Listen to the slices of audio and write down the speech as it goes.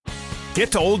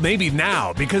Get to Old Navy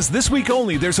now, because this week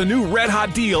only there's a new red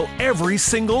hot deal every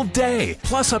single day.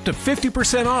 Plus up to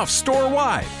 50% off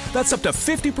store-wide. That's up to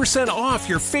 50% off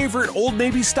your favorite Old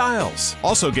Navy styles.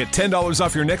 Also get $10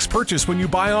 off your next purchase when you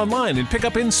buy online and pick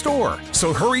up in store.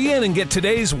 So hurry in and get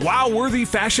today's wow-worthy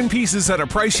fashion pieces at a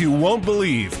price you won't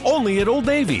believe. Only at Old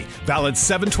Navy. Valid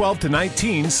 7/12 to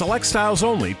 19. Select styles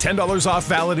only. $10 off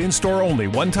valid in store only.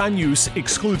 One-time use.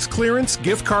 Excludes clearance,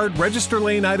 gift card, register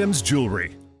lane items,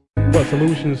 jewelry. But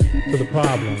solutions to the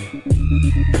problem.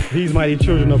 These mighty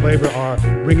children of labor are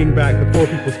bringing back the Poor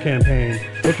People's Campaign,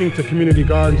 looking to community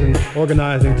gardens and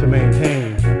organizing to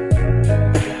maintain.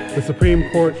 The Supreme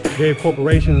Court gave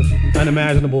corporations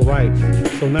unimaginable rights.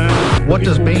 So now, what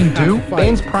does Bain do?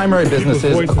 Bain's primary business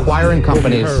is acquiring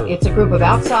companies. It's a group of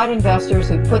outside investors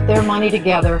who put their money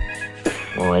together.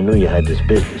 Well, I knew you had this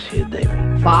business here,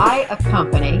 David. Buy a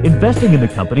company. Investing in the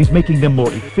companies, making them more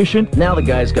efficient. Now the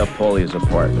guy's got Paulie's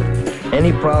apartment.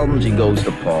 Any problems, he goes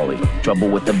to Paulie. Trouble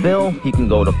with the bill, he can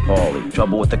go to Paulie.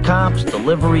 Trouble with the cops,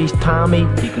 deliveries, Tommy,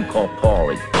 he can call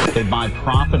Paulie. They buy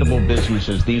profitable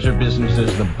businesses. These are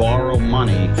businesses that borrow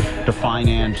money to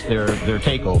finance their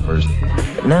takeovers.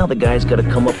 But now the guy's got to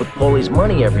come up with Paulie's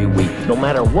money every week, no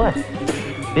matter what.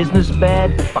 Business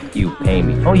bad? Fuck you, pay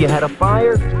me. Oh, you had a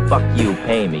fire? Fuck you,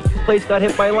 pay me. Place got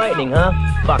hit by lightning, huh?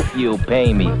 Fuck you,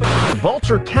 pay me.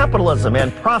 Vulture capitalism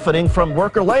and profiting from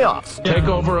worker layoffs. Take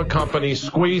over a company,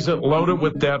 squeeze it, load it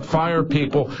with debt, fire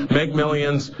people, make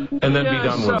millions, and then be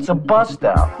done with it. It's a bust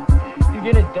out. You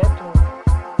get a debt to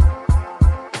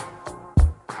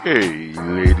Hey,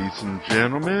 ladies and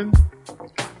gentlemen.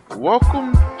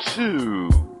 Welcome to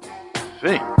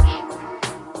Think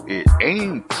It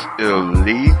Ain't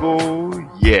Illegal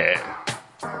Yet.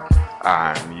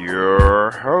 I'm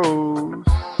your host,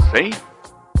 St.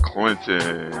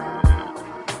 Clinton.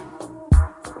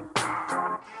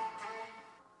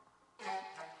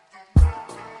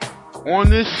 On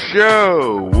this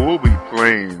show, we'll be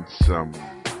playing some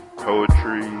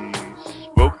poetry,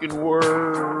 spoken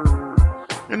word,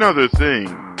 and other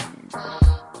things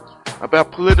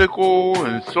about political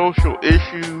and social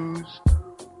issues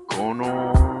going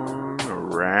on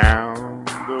around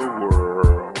the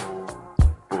world,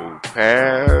 both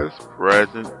past,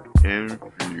 present, and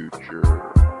future,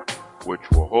 which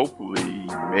will hopefully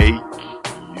make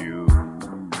you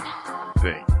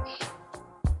think.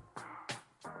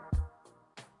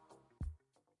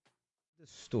 The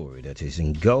story that has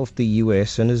engulfed the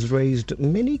US and has raised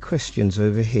many questions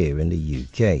over here in the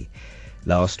UK.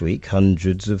 Last week,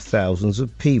 hundreds of thousands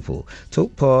of people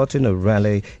took part in a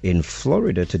rally in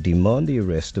Florida to demand the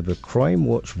arrest of a Crime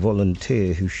Watch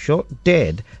volunteer who shot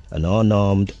dead an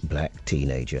unarmed black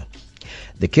teenager.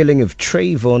 The killing of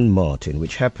Trayvon Martin,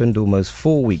 which happened almost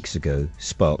 4 weeks ago,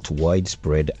 sparked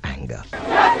widespread anger.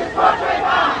 Justice for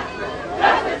Trayvon!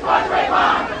 Justice for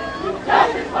Trayvon!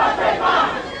 Justice for Trayvon!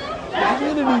 The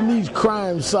community needs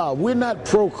crime solved. We're not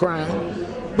pro-crime,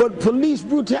 but police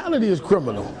brutality is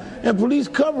criminal. And police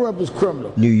cover-up is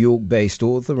criminal. New York-based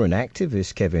author and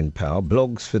activist Kevin Powell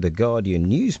blogs for The Guardian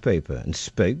newspaper and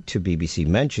spoke to BBC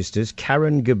Manchester's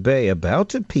Karen Gabay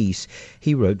about a piece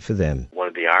he wrote for them. One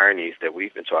of the ironies that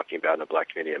we've been talking about in the black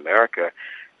community in America,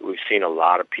 we've seen a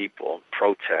lot of people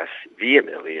protest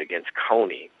vehemently against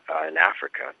Kony in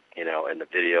Africa. You know, and the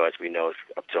video, as we know, is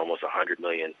up to almost 100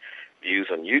 million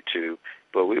views on YouTube.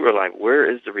 But we were like, where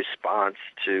is the response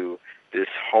to this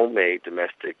homemade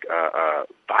domestic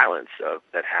violence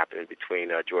that happened between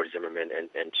George Zimmerman and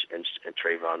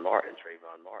Trayvon Martin.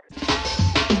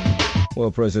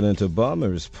 Well, President Obama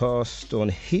has passed on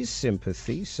his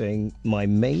sympathy, saying, "My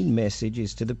main message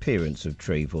is to the parents of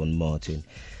Trayvon Martin.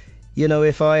 You know,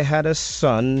 if I had a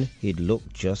son, he'd look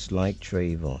just like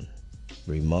Trayvon."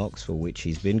 Remarks for which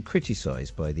he's been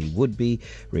criticized by the would-be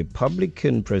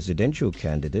Republican presidential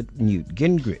candidate Newt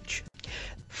Gingrich.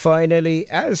 Finally,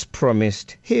 as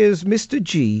promised, here's Mr.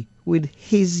 G with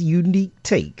his unique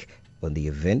take on the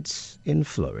events in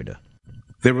Florida.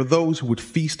 There are those who would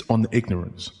feast on the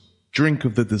ignorance, drink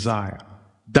of the desire,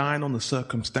 dine on the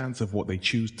circumstance of what they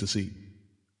choose to see,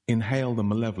 inhale the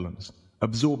malevolence,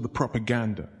 absorb the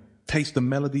propaganda, taste the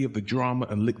melody of the drama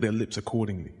and lick their lips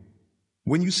accordingly.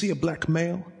 When you see a black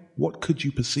male, what could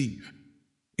you perceive?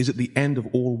 Is it the end of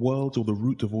all worlds or the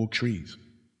root of all trees?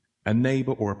 A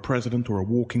neighbor or a president or a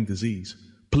walking disease,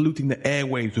 polluting the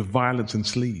airwaves with violence and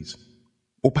sleaze?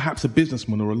 Or perhaps a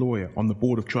businessman or a lawyer on the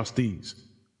board of trustees,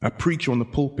 a preacher on the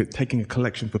pulpit taking a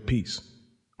collection for peace,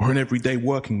 or an everyday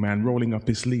working man rolling up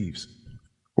his sleeves,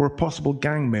 or a possible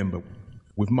gang member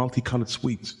with multicolored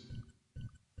sweets.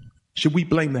 Should we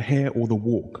blame the hair or the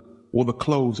walk, or the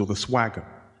clothes or the swagger?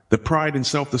 The pride in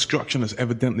self-destruction is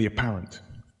evidently apparent.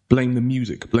 Blame the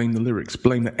music, blame the lyrics,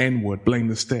 blame the N-word, blame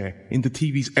the stare, in the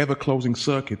TV's ever-closing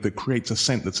circuit that creates a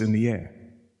scent that's in the air?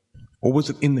 Or was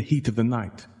it in the heat of the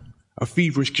night? A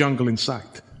feverish jungle in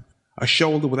sight? A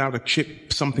shoulder without a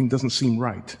chip, something doesn't seem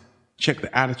right. Check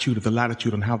the attitude of the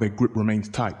latitude on how their grip remains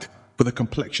tight, for the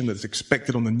complexion that's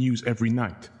expected on the news every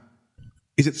night.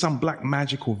 Is it some black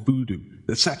magic or voodoo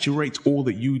that saturates all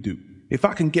that you do? If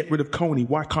I can get rid of Coney,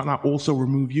 why can't I also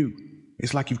remove you?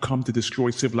 It's like you've come to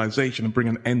destroy civilization and bring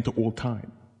an end to all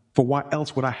time. For why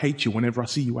else would I hate you whenever I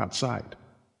see you outside?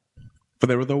 For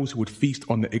there are those who would feast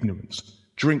on the ignorance,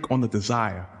 drink on the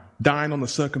desire, dine on the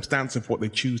circumstance of what they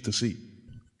choose to see,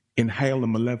 inhale the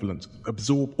malevolence,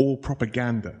 absorb all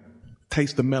propaganda,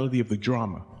 taste the melody of the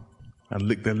drama, and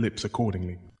lick their lips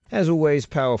accordingly. As always,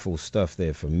 powerful stuff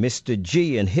there from Mr.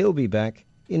 G, and he'll be back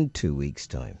in 2 weeks'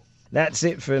 time. That's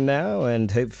it for now, and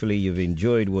hopefully you've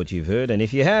enjoyed what you've heard. And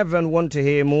if you have and want to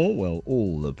hear more, well,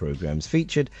 all the programmes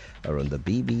featured are on the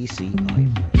BBC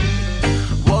iPlayer.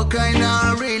 What kind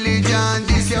of religion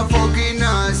this you fucking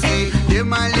nasty?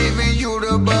 Them a live in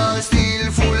Europe, still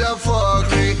full of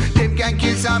fuckery. Them can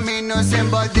kill some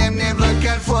innocent, but them never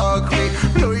can fuck me.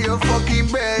 Blow your fucking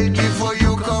belt before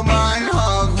you come and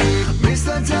hug me.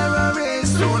 Mr.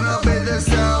 Terrorist, don't know better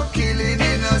stop killing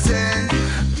innocent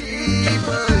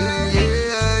people.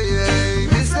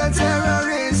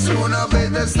 Terrorists who no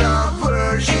better stop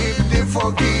worship the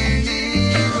fucking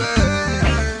evil.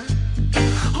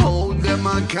 How them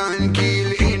a can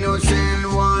kill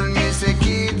innocent one? Me say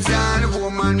kids and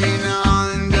woman, me no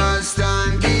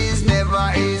understand. This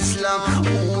never Islam.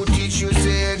 Who teach you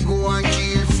say go and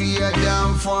kill for your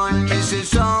damn fun? Me say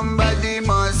somebody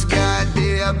must got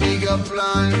their bigger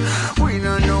plan. We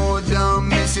no know them.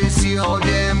 Me say see how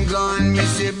them gone. Me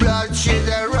say bloodshed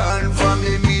they run from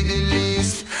the Middle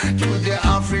East to the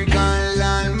African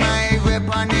land. My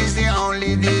weapon is the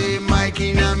only mic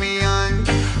in me hand.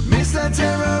 Mr.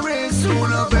 Terrorist, who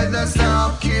no better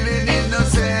stop killing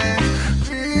innocent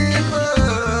people.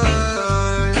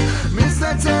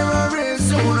 Mr.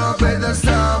 Terrorist, who no better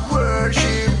stop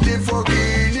worship the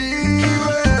fucking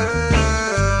evil.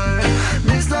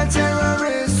 Mr.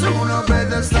 Terrorist, who no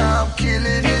better stop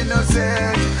killing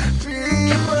innocent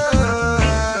people.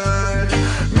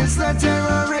 Mr.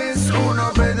 Terrorist, who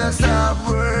no better stop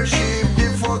worship the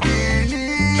fucking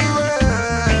evil.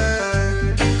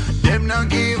 Them no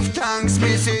give thanks,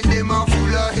 me say them are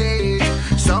full of hate.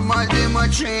 Some of them are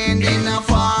trained in a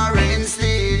foreign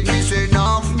state. Me say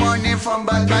enough money from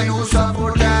bad man who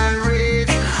support and rate.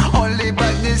 Only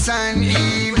badness and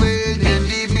evil them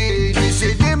debate. Me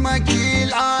say them a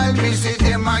kill all, me say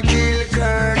them a kill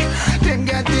Kurt. Them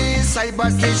get this cyber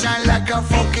station like a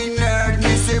fucking nerd.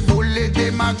 Me say bullet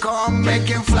them a come, make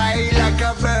him fly like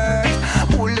a bird.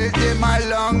 Bullet them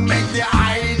along, make the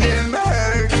eye them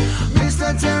hurt.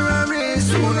 Mr.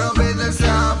 Terrorist, who no better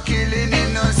stop killing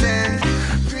innocent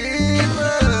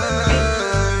people.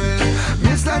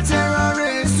 Mr.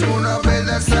 Terrorist, who no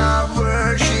better stop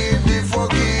worship the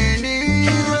fucking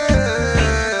evil.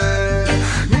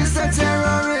 Mr.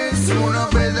 Terrorist, who no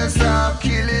better stop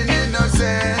killing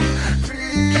innocent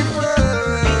people.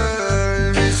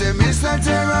 Me say Mr.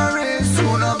 Terrorist,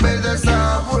 who no better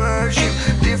stop worship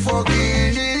the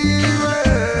fucking evil.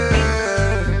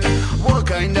 What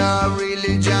kind of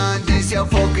religion this you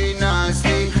fucking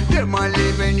nasty? Them a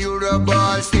live in Europe,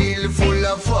 all still full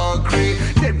of fuckery.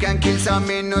 Them can kill some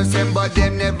innocent, but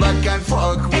them never can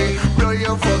fuck with. Blow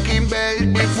your fucking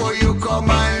belt before you come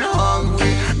and hug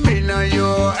me. Me not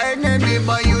your enemy,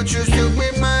 but you choose to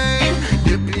be mine.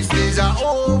 The peace days are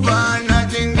over,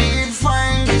 nothing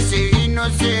defined. They say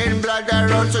innocent blood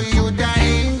around, so you die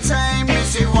in time. Me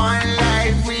say one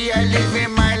life we are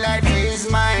living, my life is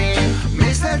mine.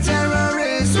 Mr.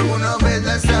 Terrorist, who no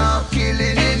better stop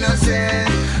killing innocent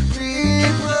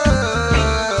people.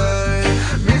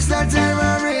 Mr.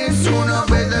 Terrorist, who no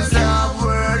better stop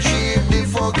worship the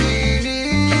fucking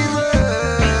evil.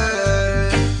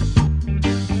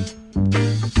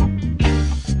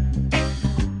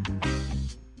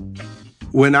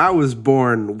 When I was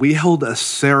born, we held a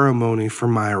ceremony for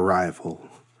my arrival.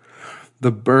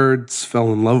 The birds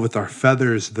fell in love with our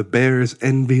feathers, the bears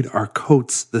envied our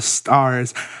coats, the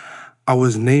stars. I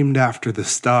was named after the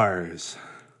stars.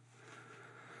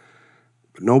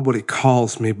 But nobody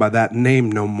calls me by that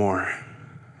name no more.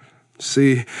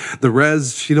 See, the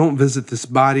res, she don't visit this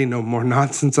body no more,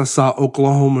 not since I saw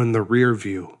Oklahoma in the rear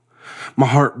view. My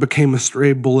heart became a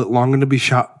stray bullet longing to be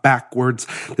shot backwards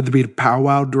to the beat of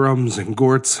powwow drums and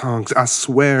gourd songs. I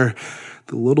swear,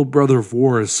 the little brother of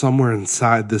war is somewhere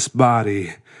inside this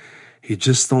body. He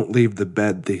just don't leave the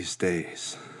bed these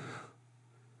days.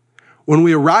 When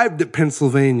we arrived at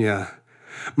Pennsylvania,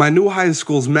 My new high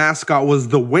school's mascot was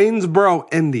the Waynesboro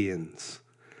Indians.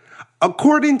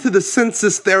 According to the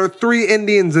census, there are 3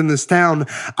 Indians in this town.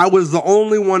 I was the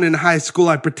only one in high school.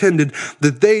 I pretended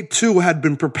that they too had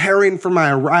been preparing for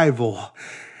my arrival.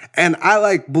 And I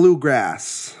like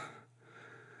bluegrass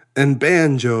and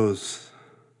banjos.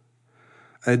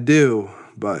 I do,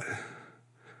 but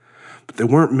they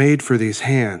weren't made for these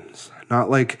hands. Not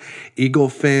like eagle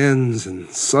fans and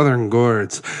southern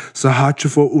gourds.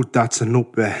 Sahachufo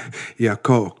utatsanupe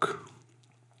yakok.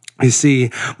 You see,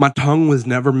 my tongue was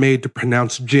never made to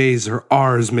pronounce J's or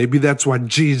R's. Maybe that's why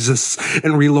Jesus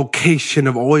and relocation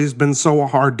have always been so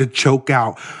hard to choke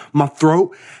out. My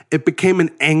throat, it became an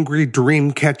angry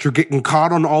dream catcher, getting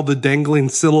caught on all the dangling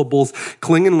syllables,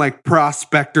 clinging like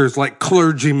prospectors, like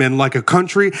clergymen, like a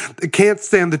country that can't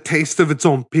stand the taste of its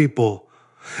own people.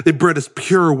 They bred us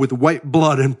pure with white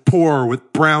blood and poor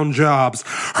with brown jobs,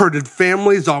 herded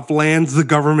families off lands the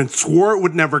government swore it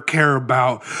would never care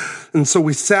about. And so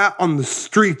we sat on the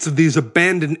streets of these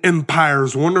abandoned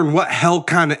empires wondering what hell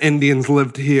kind of Indians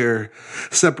lived here.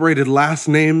 Separated last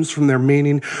names from their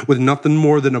meaning with nothing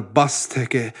more than a bus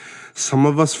ticket. Some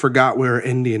of us forgot we were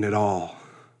Indian at all.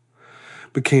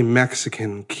 Became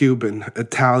Mexican, Cuban,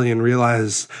 Italian,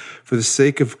 realized for the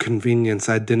sake of convenience,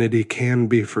 identity can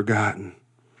be forgotten.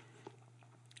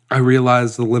 I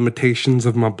realize the limitations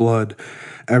of my blood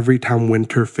every time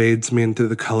winter fades me into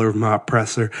the color of my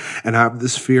oppressor, and I have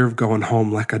this fear of going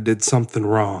home like I did something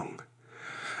wrong.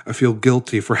 I feel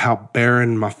guilty for how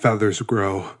barren my feathers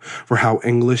grow, for how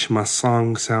English my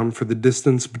songs sound, for the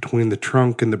distance between the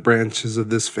trunk and the branches of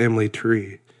this family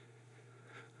tree.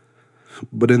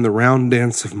 But in the round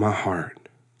dance of my heart,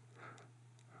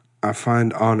 I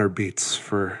find honor beats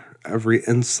for every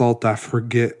insult I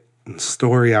forget and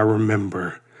story I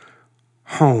remember.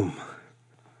 Home.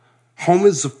 Home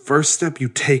is the first step you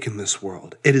take in this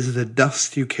world. It is the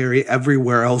dust you carry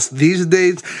everywhere else. These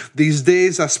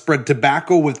days, I spread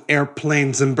tobacco with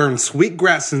airplanes and burn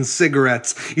sweetgrass and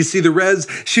cigarettes. You see, the res,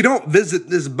 she don't visit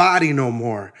this body no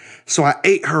more. So I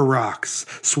ate her rocks,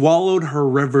 swallowed her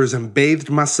rivers, and bathed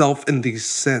myself in these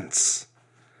scents.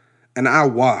 And I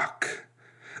walk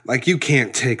like you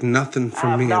can't take nothing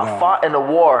from me at all. I have not fought in a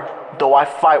war, though I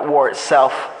fight war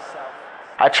itself.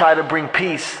 I try to bring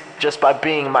peace just by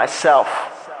being myself.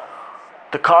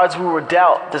 The cards we were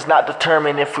dealt does not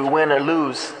determine if we win or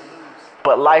lose,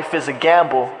 but life is a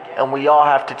gamble and we all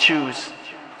have to choose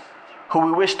who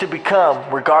we wish to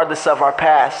become regardless of our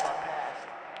past.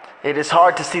 It is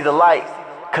hard to see the light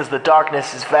because the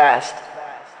darkness is vast.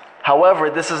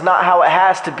 However, this is not how it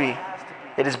has to be.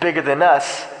 It is bigger than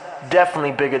us,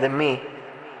 definitely bigger than me.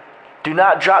 Do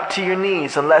not drop to your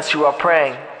knees unless you are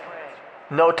praying.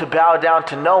 Know to bow down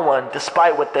to no one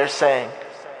despite what they're saying.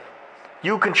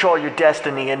 You control your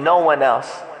destiny and no one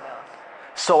else.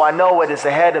 So I know what is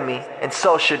ahead of me, and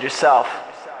so should yourself.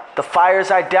 The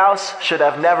fires I douse should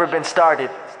have never been started.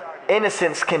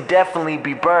 Innocence can definitely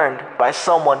be burned by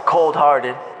someone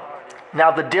cold-hearted.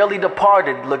 Now the dearly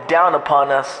departed look down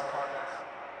upon us.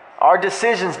 Our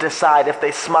decisions decide if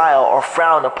they smile or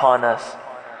frown upon us.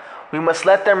 We must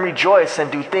let them rejoice and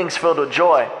do things filled with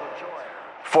joy.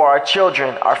 For our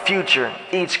children, our future,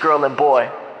 each girl and boy.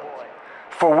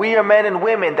 For we are men and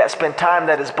women that spend time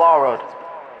that is borrowed,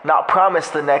 not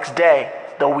promised the next day,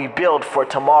 though we build for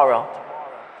tomorrow.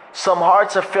 Some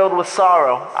hearts are filled with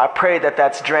sorrow, I pray that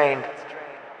that's drained.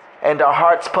 And our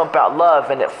hearts pump out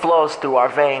love and it flows through our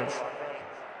veins.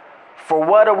 For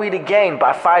what are we to gain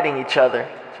by fighting each other?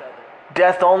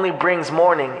 Death only brings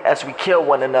mourning as we kill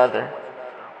one another.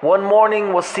 One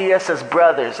morning will see us as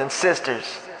brothers and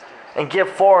sisters, and give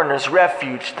foreigners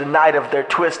refuge the night of their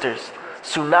twisters.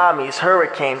 Tsunamis,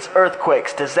 hurricanes,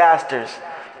 earthquakes, disasters.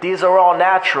 These are all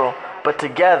natural, but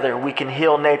together we can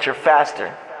heal nature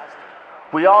faster.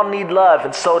 We all need love,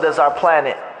 and so does our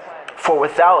planet. For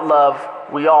without love,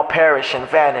 we all perish and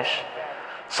vanish.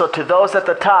 So to those at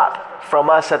the top, from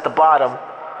us at the bottom,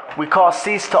 we call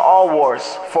cease to all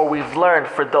wars, for we've learned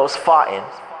for those fought in.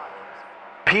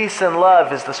 Peace and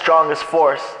love is the strongest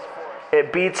force.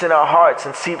 It beats in our hearts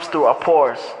and seeps through our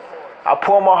pores. I'll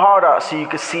pour my heart out so you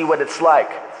can see what it's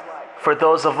like. For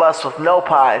those of us with no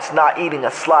pies, not eating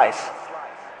a slice.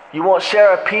 You won't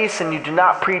share a piece and you do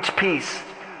not preach peace.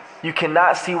 You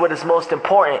cannot see what is most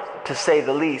important, to say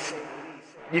the least.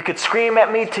 You could scream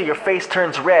at me till your face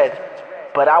turns red,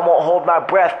 but I won't hold my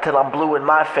breath till I'm blue in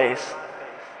my face.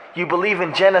 You believe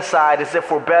in genocide as if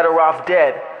we're better off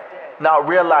dead, not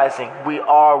realizing we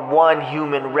are one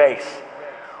human race.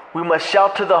 We must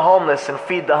shelter the homeless and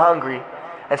feed the hungry,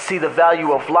 and see the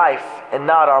value of life and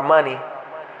not our money.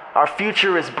 Our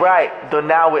future is bright, though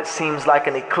now it seems like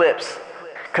an eclipse.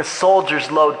 'cause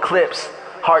soldiers load clips,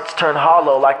 hearts turn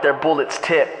hollow like their bullets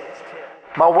tip.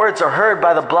 My words are heard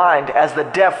by the blind as the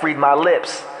deaf read my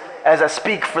lips, as I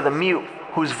speak for the mute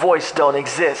whose voice don't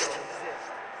exist.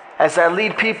 As I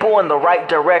lead people in the right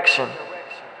direction,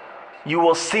 you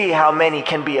will see how many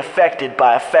can be affected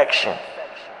by affection.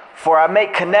 For I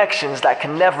make connections that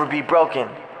can never be broken.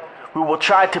 We will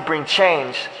try to bring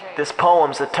change. This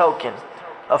poem's a token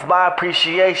of my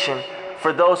appreciation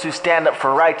for those who stand up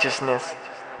for righteousness.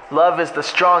 Love is the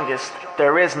strongest,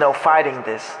 there is no fighting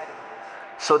this.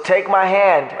 So take my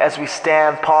hand as we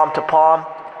stand palm to palm,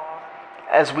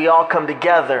 as we all come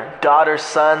together, daughters,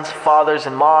 sons, fathers,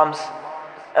 and moms,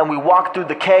 and we walk through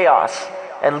the chaos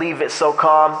and leave it so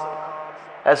calm,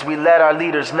 as we let our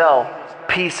leaders know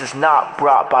peace is not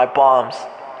brought by bombs.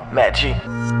 Matt G.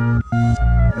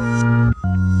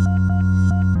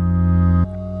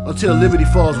 Until liberty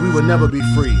falls, we will never be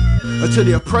free. Until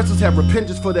the oppressors have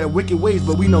repentance for their wicked ways,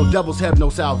 but we know devils have no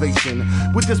salvation.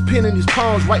 With this pen and these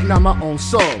palms writing out my own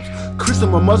songs.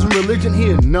 Christian or Muslim religion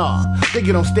here? Nah. They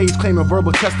get on stage claiming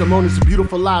verbal testimonies to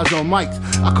beautiful lies on mics.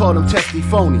 I call them testy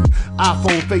phony.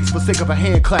 iPhone fakes for sake of a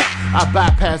hand clap. I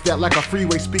bypass that like a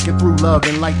freeway speaking through love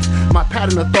and light. My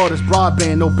pattern of thought is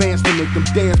broadband, no bands to make them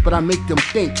dance, but I make them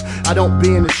think. I don't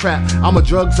be in the trap, I'm a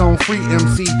drug zone free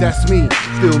MC, that's me.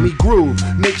 Feel me groove,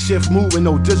 makeshift moving,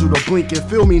 no digital blinking.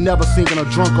 Feel me never sinking a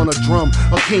drunk on a drum.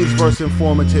 A King's verse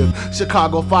informative.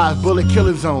 Chicago 5 bullet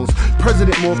killing zones.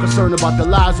 President more concerned about the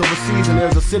lies overseas, and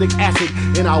there's acidic acid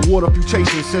in our water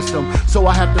filtration system. So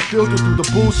I have to filter through the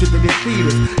bullshit that they feed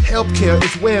us. Healthcare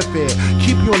is welfare.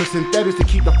 Keep you on the synthetics to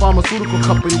keep the pharmaceutical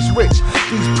companies rich.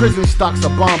 These prison stocks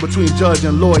are bound between judge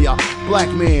and lawyer. Black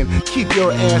man, keep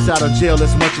your ass out of jail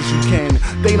as much as you can.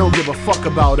 They don't give a fuck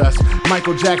about us.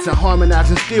 Michael Jackson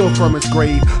harmonizing steel from his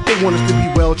grave. They want us to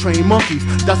be well-trained monkeys.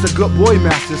 That's a good boy,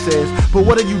 master says. But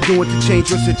what are you doing to change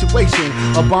your situation?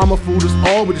 Obama fooled us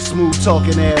all with his smooth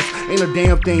talking ass. Ain't a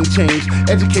damn thing changed.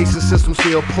 Education system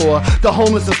still poor. The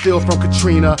homeless are still from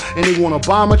Katrina. And they want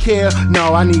Obamacare?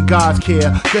 No, I need God's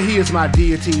care. Cause he is my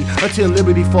deity. Until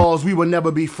liberty falls, we will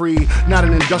never be free. Not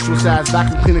an industrial-sized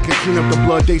vacuum cleaner can clean up the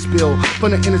blood they spill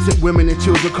from the innocent women and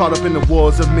children caught up in the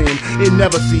wars of men. It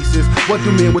never ceases. What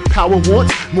do men with power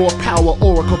want? More power,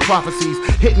 oracle prophecies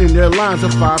hitting in their lines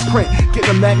of fine print. Get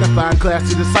a magnifying glass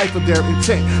to decipher their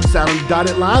intent. Silent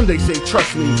dotted line, they say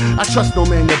trust me. I trust no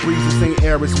man that breathes the same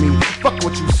air as me. Fuck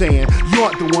what you saying. You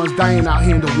aren't the ones dying out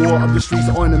here in the war of the streets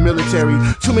or in the military.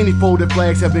 Too many folded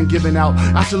flags have been given out.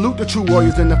 I salute the true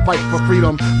warriors in the fight for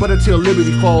freedom, but until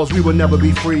liberty falls, we will never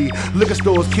be free. Liquor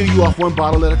stores kill you off one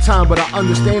bottle at a time, but I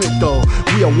understand it though.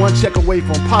 We are one check away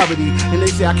from poverty, and they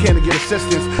say I can't get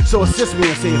assistance, so assist me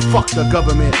in saying fuck the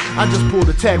government. I just pulled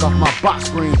the tag off my box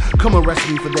screen. Come arrest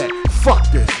me for that.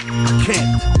 Fuck this. I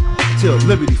can't. Till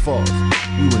liberty falls,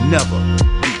 we will never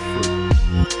be free.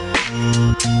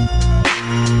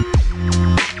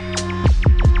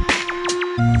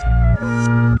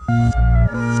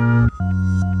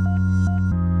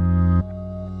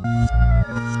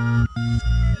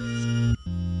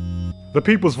 The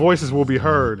people's voices will be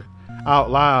heard out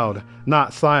loud,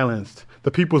 not silenced.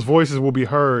 The people's voices will be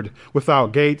heard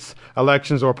without gates,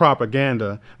 elections, or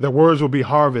propaganda. Their words will be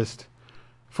harvest.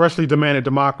 Freshly demanded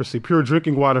democracy, pure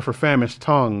drinking water for famished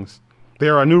tongues. They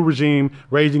are a new regime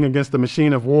raging against the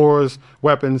machine of wars,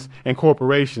 weapons, and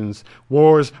corporations.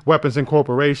 Wars, weapons, and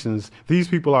corporations. These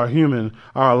people are human,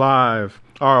 are alive,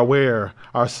 are aware,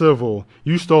 are civil.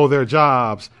 You stole their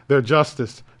jobs, their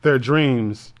justice, their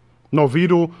dreams. No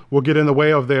veto will get in the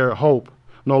way of their hope.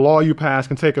 No law you pass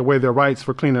can take away their rights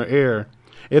for cleaner air.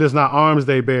 It is not arms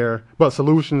they bear, but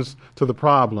solutions to the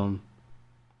problem.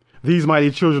 These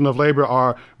mighty children of labor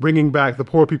are bringing back the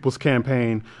Poor People's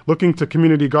Campaign, looking to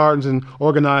community gardens and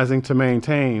organizing to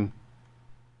maintain.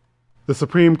 The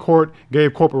Supreme Court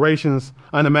gave corporations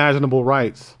unimaginable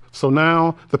rights, so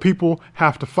now the people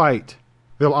have to fight.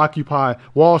 They'll occupy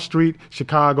Wall Street,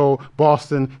 Chicago,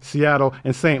 Boston, Seattle,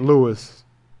 and St. Louis,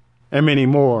 and many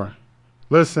more.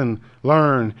 Listen,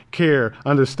 learn, care,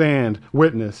 understand,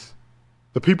 witness.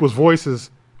 The people's voices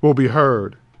will be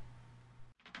heard.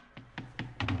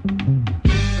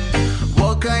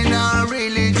 What kind of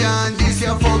religion this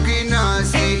you fucking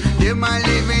nasty? Them a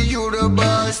live in Europe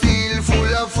but still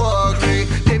full of fuckery.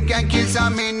 Them can kill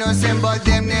some innocent but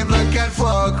them never can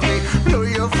fuck me. Blow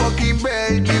your fucking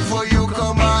belt before you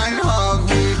come and hug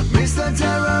me. Mr.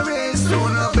 Terrorist,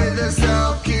 don't know better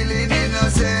stop killing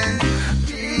innocent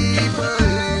people.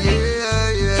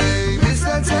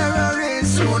 Mr.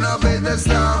 Terrorist, don't know better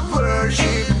stop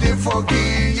worship the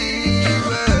fucking evil.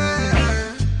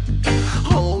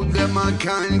 How them a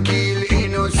can kill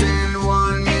innocent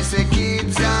one, me say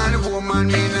kids and woman,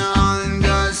 me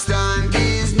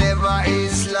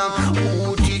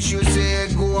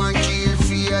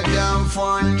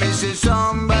say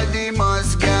somebody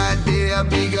must got their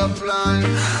bigger plan.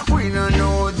 We don't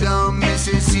know them, me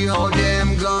say see how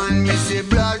them gone. Me say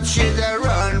bloodshed a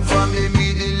run from the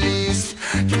Middle East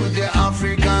to the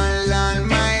African land.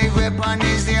 My weapon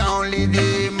is the only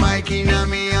day mic in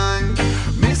me hand.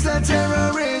 Mr.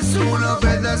 Terrorist, who no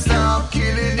better stop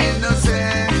killing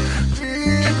innocent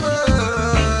people.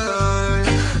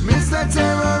 Mr.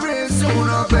 Terrorist, who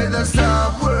no better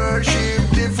stop worship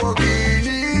the fucking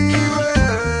evil.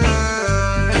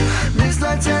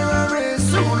 Mr. Terrorist,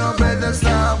 who no better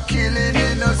stop killing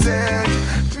innocent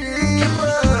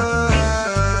people.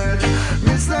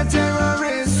 Mr.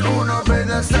 Terrorist, who no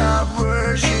better stop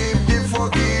worship the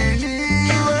fucking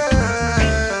evil.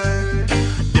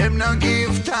 Them not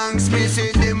give thanks, me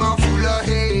say them are full of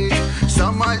hate.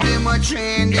 Some of them are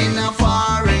trained in a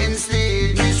foreign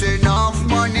state. Me say enough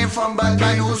money from bad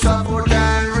man who support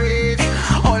and rate.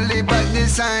 Only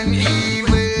badness and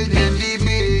evil them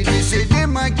debate. Me say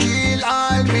them a kill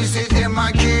all, me say them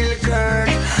a kill Kurt.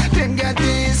 Them get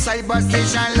this cyber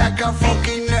station like a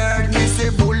fucking nerd. Me say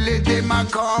bullet them a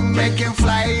come, make him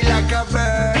fly like a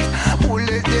bird.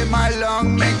 Bullet them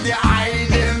along, make the eye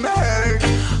them hurt.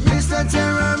 Mr.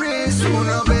 Terrorist, who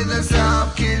no better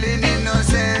stop killing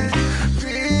innocent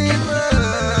people.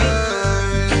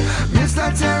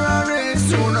 Mr.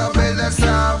 Terrorist, who no better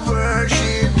stop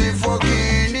worship the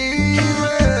fucking evil.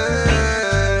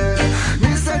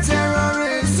 Mr.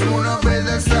 Terrorist, who no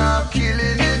better stop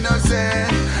killing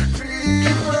innocent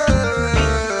people.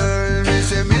 Me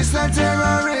say Mr.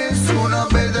 Terrorist, who no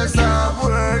better stop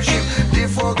worship the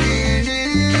fucking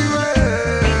evil.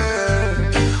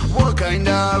 What kind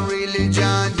of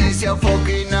religion this you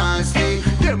fucking nasty?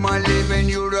 Them a live in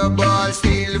Europe all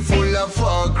still full of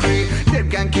fuckery. Them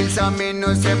can kill some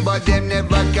innocent but them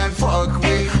never can fuck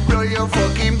with. Blow your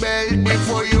fucking belt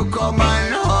before you come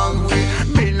and hug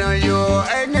with. Me not your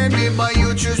enemy but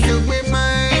you choose to be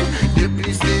mine. The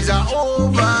peace days are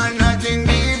over, nothing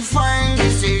defined. Me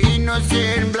say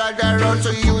innocent blood around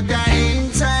so you die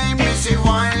in time. Me say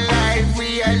one life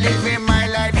we are living, my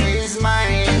life is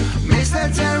mine. Mr.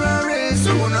 Terrorist,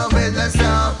 who no better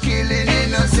stop killing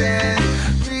innocent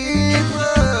people.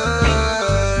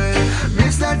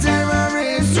 Mr.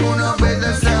 Terrorist, who no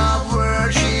better stop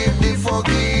worship the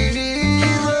fucking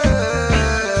evil.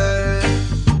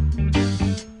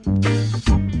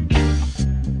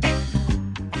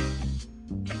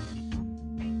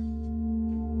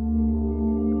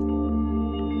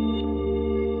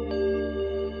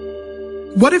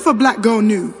 What if a black girl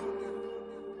knew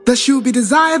that she would be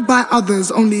desired by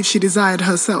others only if she desired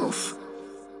herself?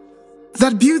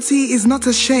 That beauty is not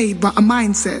a shade but a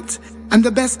mindset, and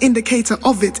the best indicator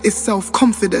of it is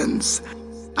self-confidence.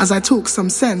 As I talk some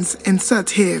sense, insert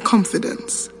here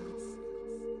confidence.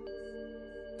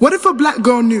 What if a black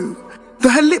girl knew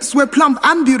that her lips were plump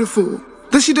and beautiful,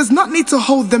 that she does not need to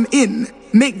hold them in,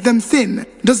 make them thin,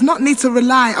 does not need to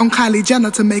rely on Kylie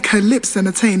Jenner to make her lips an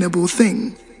attainable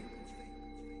thing?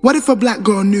 What if a black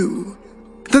girl knew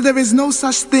that there is no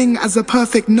such thing as a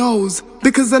perfect nose,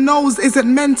 because the nose isn't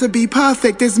meant to be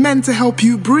perfect, it's meant to help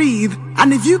you breathe.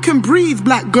 And if you can breathe,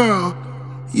 black girl,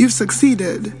 you've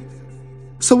succeeded.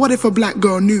 So what if a black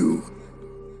girl knew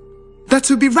that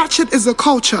to be ratchet is a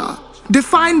culture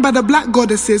defined by the black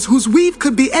goddesses whose weave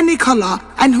could be any color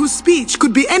and whose speech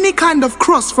could be any kind of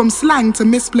cross from slang to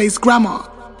misplaced grammar?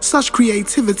 Such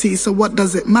creativity, so what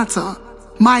does it matter?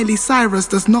 Miley Cyrus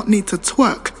does not need to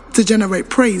twerk to generate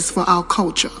praise for our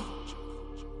culture.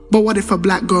 But what if a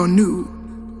black girl knew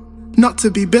not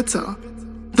to be bitter,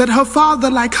 that her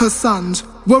father, like her sons,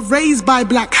 were raised by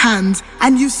black hands,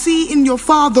 and you see in your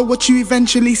father what you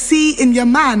eventually see in your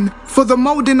man, for the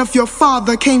molding of your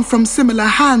father came from similar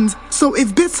hands. So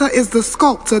if bitter is the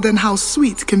sculptor, then how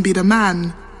sweet can be the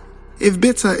man? If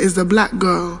bitter is the black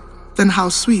girl, then how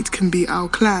sweet can be our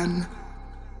clan?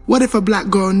 What if a black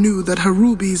girl knew that her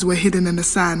rubies were hidden in the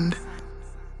sand?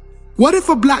 What if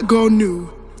a black girl knew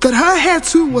that her hair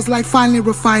too was like finely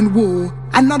refined wool,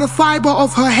 and not a fiber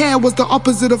of her hair was the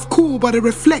opposite of cool, but it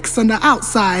reflects on the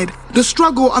outside, the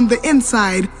struggle on the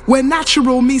inside, where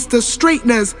natural meets the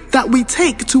straightness that we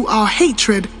take to our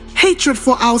hatred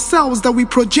for ourselves that we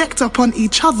project upon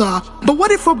each other? But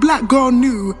what if a black girl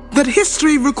knew that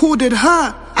history recorded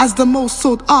her as the most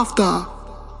sought after,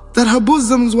 that her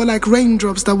bosoms were like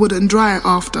raindrops that wouldn't dry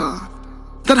after,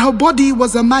 that her body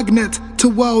was a magnet to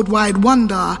worldwide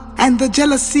wonder, and the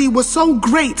jealousy was so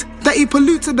great that it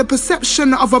polluted the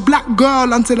perception of a black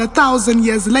girl until 1,000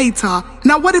 years later?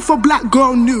 Now what if a black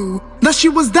girl knew that she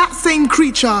was that same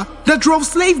creature that drove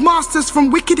slave masters from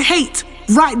wicked hate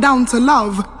right down to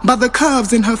love by the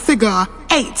curves in her figure,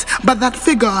 8, but that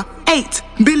figure,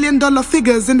 $8 billion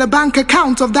figures in the bank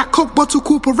account of that Coke Bottle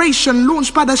Corporation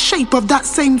launched by the shape of that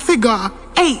same figure,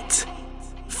 8.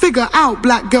 Figure out,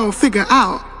 black girl, figure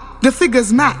out. The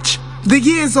figures match. The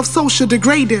years of social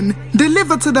degrading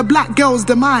deliver to the black girl's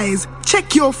demise.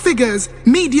 Check your figures,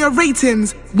 media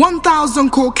ratings. 1,000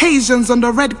 Caucasians on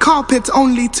the red carpet,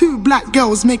 only 2 black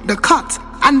girls make the cut.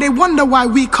 And they wonder why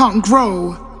we can't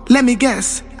grow. Let me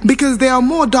guess, because there are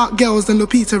more dark girls than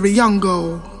Lupita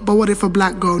Nyong'o. But what if a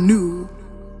black girl knew?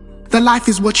 The life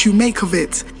is what you make of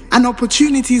it, and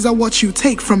opportunities are what you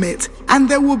take from it. And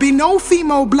there will be no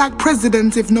female black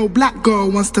president if no black girl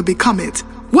wants to become it.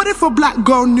 What if a black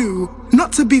girl knew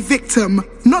not to be victim,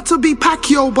 not to be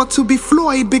Pacquiao, but to be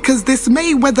Floyd, because this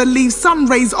Mayweather leaves sun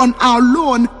rays on our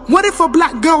lawn? What if a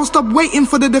black girl stopped waiting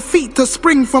for the defeat to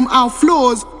spring from our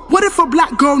flaws? What if a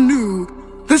black girl knew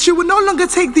that she would no longer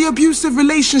take the abusive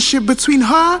relationship between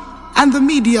her and the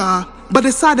media, but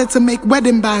decided to make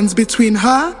wedding bands between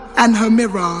her and her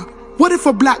mirror? What if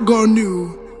a black girl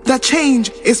knew that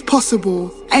change is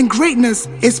possible and greatness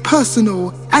is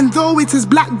personal? And though it is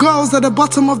black girls at the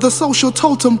bottom of the social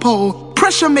totem pole,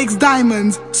 pressure makes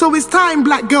diamonds, so it's time,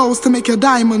 black girls, to make your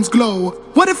diamonds glow.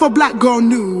 What if a black girl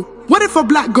knew? What if a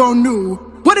black girl knew?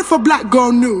 What if a black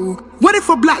girl knew? What if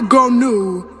a black girl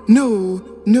knew?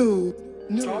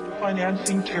 Stop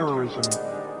financing terrorism.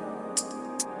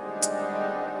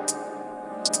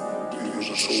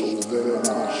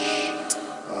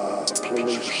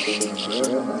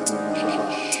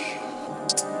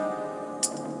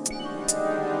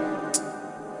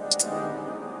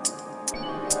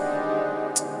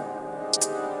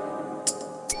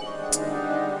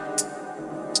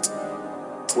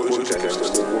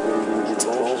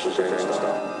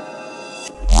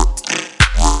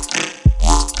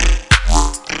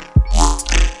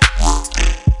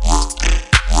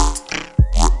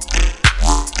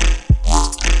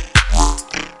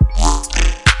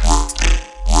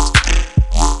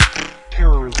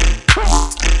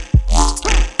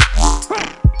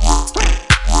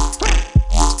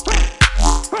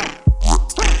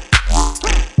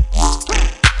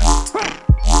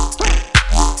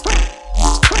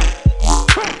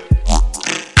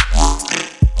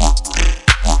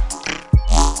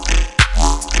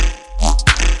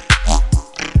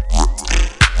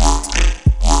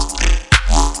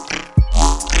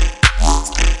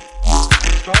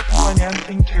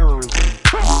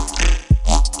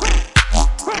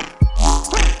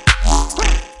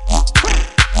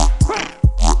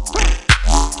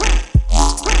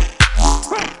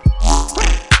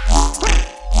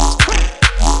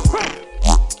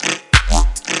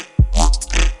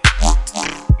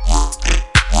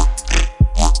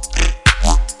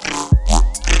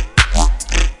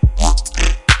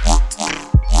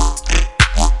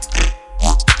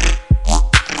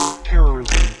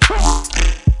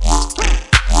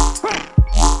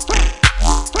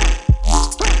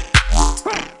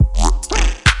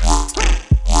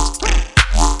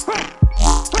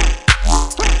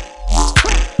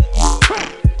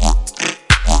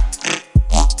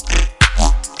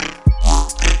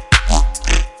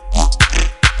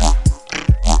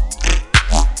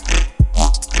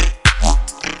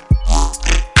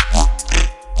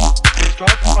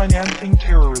 Financing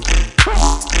terrorism.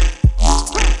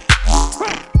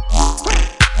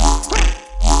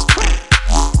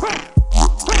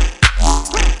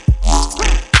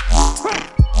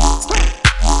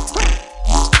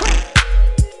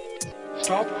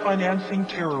 Stop financing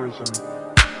terrorism.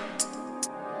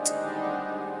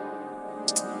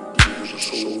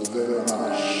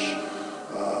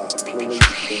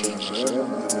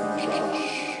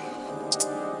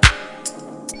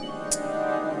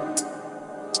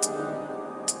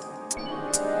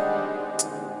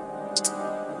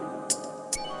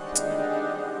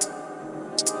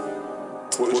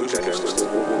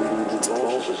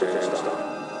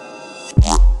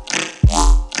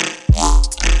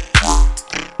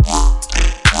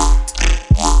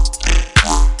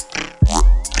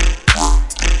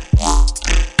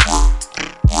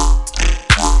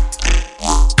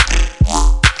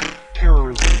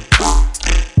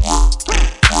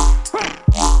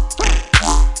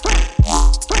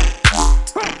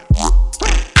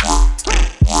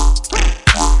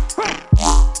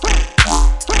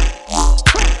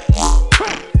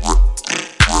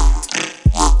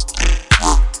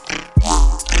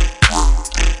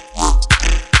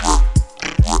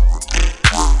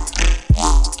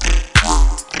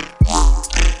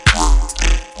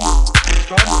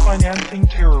 Financing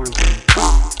terrorism.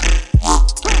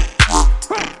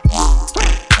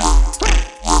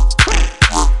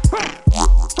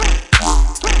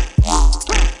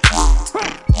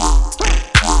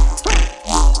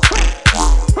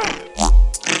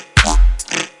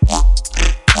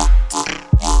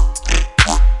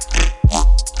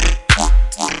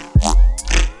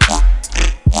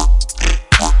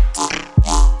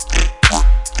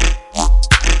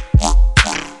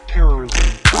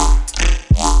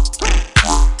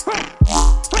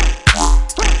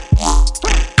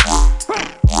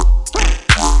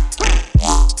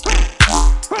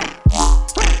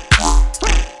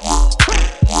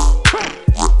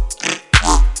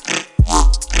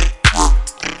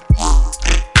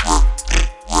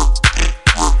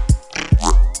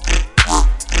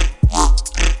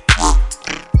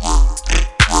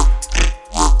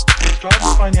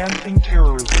 Stop financing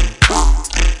terrorism.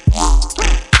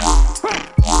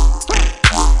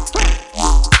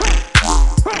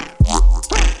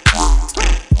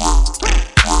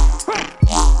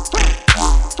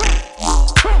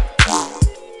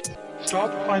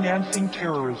 Stop financing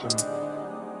terrorism.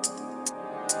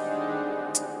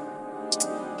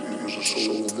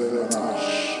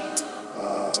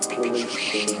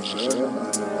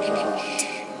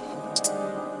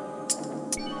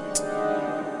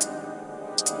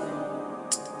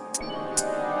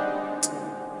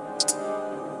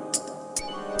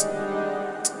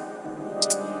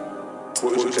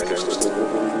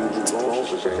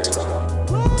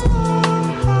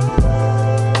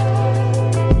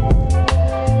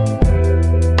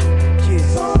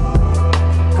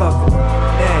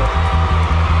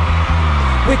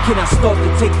 Where can I start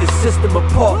to take the system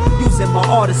apart? Using my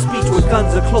art of speech where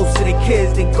guns are closer to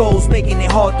kids than goals, making it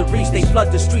hard to reach. They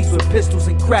flood the streets with pistols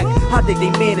and crack. How did they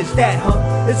manage that,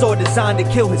 huh? It's all designed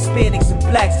to kill Hispanics and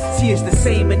blacks. See, it's the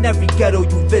same in every ghetto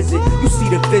you visit. You see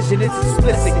the vision, it's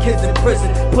explicit. Kids in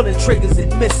prison, pulling triggers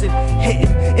and missing,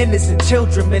 hitting innocent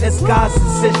children, man, it's God's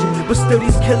decision. But still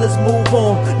these killers move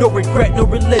on, no regret, no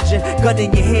religion. Gun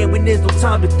in your hand when there's no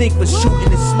time to think, for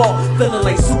shooting is smart. Feeling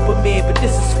like Superman, but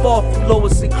this is far from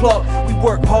Lois and Clark. We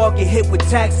work hard, get hit with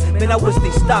tax. Man, I wish they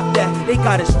stopped that. They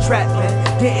got us trapped,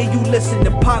 man. Didn't you listen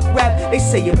to pop rap? They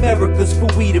say America's for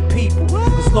we the people.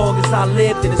 As long as I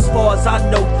lived and as far as I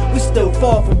know, we still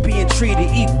far from being treated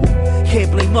equal.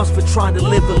 Can't blame us for trying to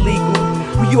live illegal.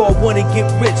 We all wanna get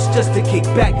rich just to kick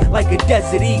back like a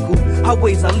desert eagle.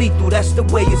 Highways are lethal, that's the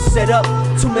way it's set up.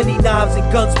 Too many knives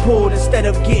and guns pulled instead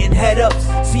of getting head ups.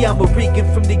 See, I'm a Rican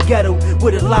from the ghetto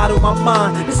with a lot on my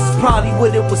mind. This is probably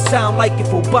what it would sound like if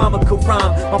Obama could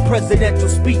rhyme. My presidential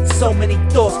speech, so many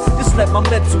thoughts. Just let my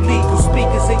mental lead through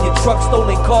speakers in your truck,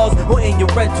 stolen cars, or in your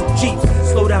rental Jeeps.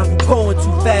 Slow down, you going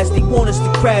too fast, they want us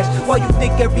to crash. Why you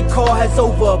think every car has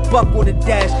over $1 on the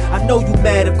dash? I know you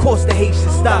mad, of course the hate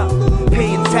should stop.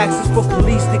 Paying taxes for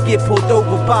police to get pulled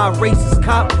over by a racist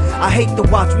cop. I hate to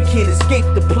watch, we can't escape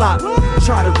the plot.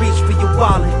 Try to reach for your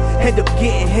wallet, end up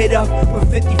getting hit up with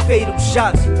 50 fatal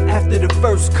shots. After the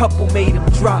first couple made him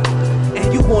drop.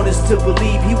 And you want us to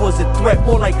believe he was a threat,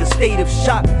 more like a state of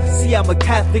shock. See, I'm a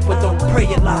Catholic but don't pray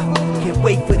a lot. Can't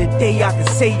wait for the day I can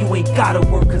say you ain't gotta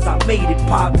work, cause I made it,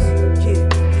 pops. Yeah.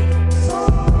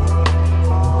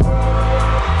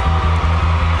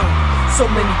 So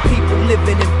many people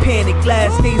living in panic,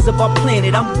 last days of our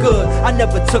planet, I'm good. I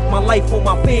never took my life or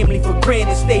my family for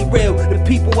granted, stay real. The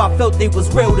people I felt they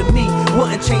was real to me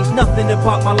wouldn't change nothing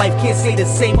about my life, can't say the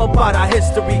same about our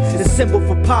history. The symbol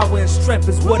for power and strength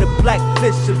is what a black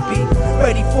fist should be.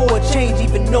 Ready for a change,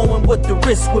 even knowing what the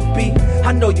risk would be.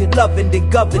 I know you're loving the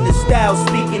governor style,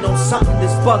 speaking on something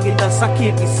that's bugging us. I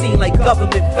can't be seen like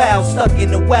government foul, stuck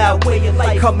in a wild way of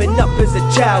life. Coming up as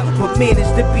a child, but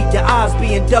managed to beat the odds,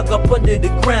 being dug up under the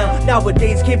ground.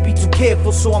 Nowadays can't be too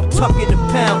careful, so I'm tucking a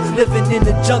pound. Living in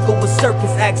the jungle with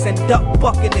circus acts and duck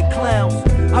bucking the clowns.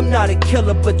 I'm not a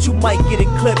killer, but you might get a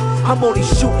clip. I'm only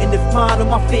shooting if mine or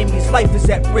my family's life is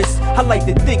at risk. I like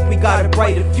to think we got a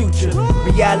brighter future.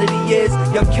 Reality is,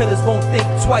 young killers won't think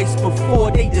twice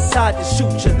before they decide to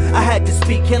shoot you. I had to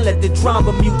speak and let the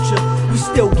drama mute you. We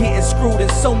still getting screwed in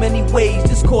so many ways,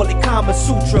 just call it Kama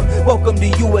Sutra. Welcome to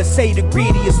USA, the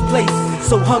greediest place.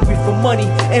 So hungry for money,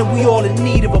 and we all in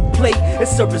need of a plate.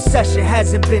 It's a recession,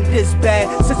 hasn't been this bad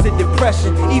since the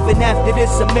Depression. Even after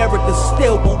this, America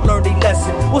still won't learn their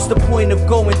lesson. What's the point of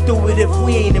going through it if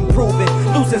we ain't improving?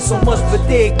 Losing so much, but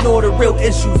they ignore the real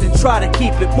issues and try to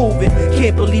keep it moving.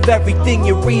 Can't believe everything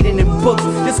you're reading in books.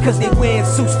 Just cause they wearing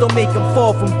suits don't make them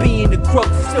fall from being a crook.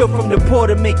 Still from the poor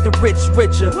to make the rich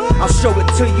richer. I'll show it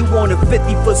to you on a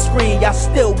 50-foot screen. Y'all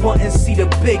still want to see the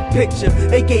big picture.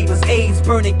 They gave us AIDS,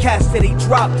 burning cats till they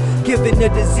drop, giving a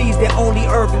disease that only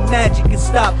urban magic can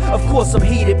stop. Of course I'm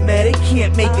heated, man, they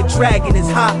can't make a dragon as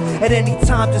hot. At any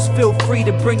time, just feel free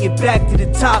to bring it back to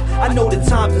the top. I know the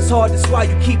times is hard, that's why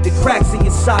you keep the cracks in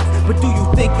your socks. But do you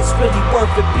think it's really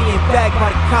worth it being bagged by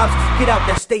the cops? Get out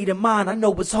that state of mind, I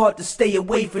know it's hard to stay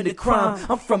away from the crime.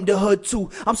 I'm from the hood too,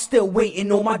 I'm still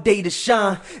waiting on my day to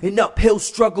shine. An uphill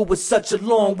struggle with such a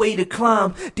long way to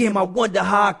climb. Damn, I wonder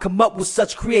how I come up with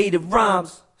such creative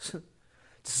rhymes.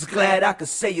 Just glad I could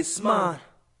say it's mine.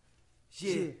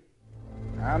 Yeah.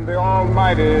 And the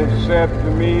Almighty said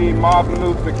to me, Martin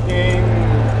Luther King,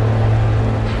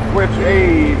 which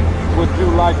age would you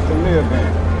like to live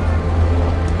in?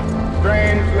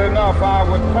 Strangely enough, I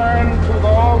would turn to the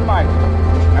Almighty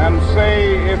and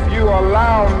say, if you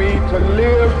allow me to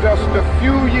live just a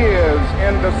few years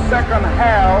in the second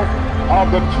half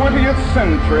of the 20th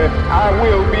century, I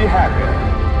will be happy.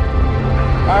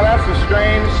 Now that's a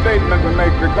strange statement to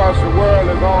make because the world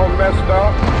is all messed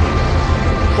up.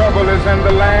 Trouble is in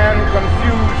the land,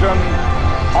 confusion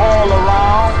all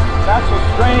around. That's a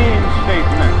strange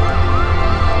statement.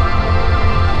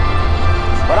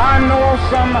 But I know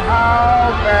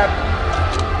somehow that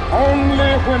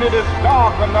only when it is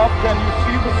dark enough can you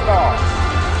see the stars.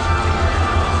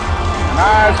 And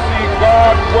I see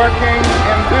God working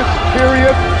in this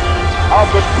period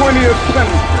of the 20th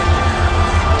century.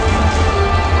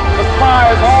 The cry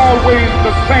is always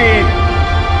the same.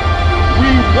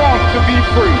 We want to be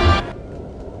free.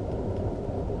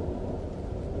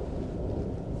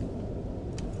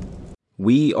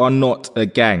 We are not a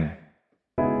gang.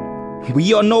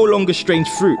 We are no longer strange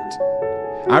fruit.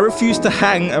 I refuse to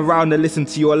hang around and listen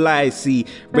to your lies. See,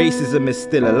 racism is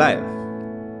still alive.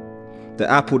 The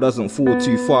apple doesn't fall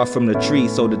too far from the tree,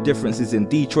 so the difference is in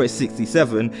Detroit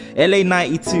 67, LA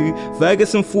 92,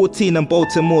 Ferguson 14 and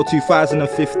Baltimore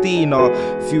 2015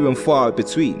 are few and far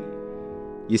between.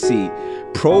 You see,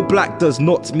 pro-black does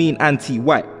not mean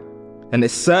anti-white. And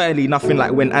it's certainly nothing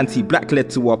like when anti-black led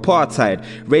to apartheid,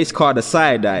 race card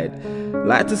aside. I'd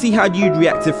like to see how you'd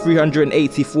react if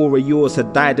 384 of yours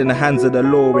had died in the hands of the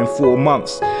law in 4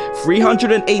 months.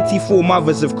 384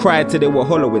 mothers have cried till they were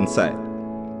hollow inside.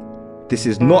 This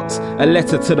is not a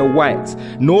letter to the whites,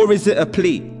 nor is it a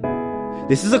plea.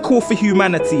 This is a call for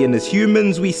humanity, and as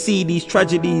humans we see these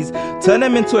tragedies, turn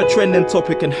them into a trending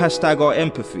topic and hashtag our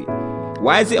empathy.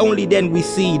 Why is it only then we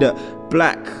see that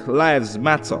Black Lives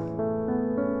Matter?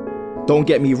 Don't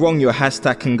get me wrong, your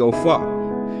hashtag can go far,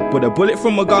 but a bullet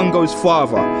from a gun goes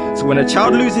farther. So when a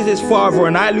child loses his father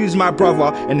and I lose my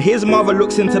brother, and his mother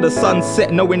looks into the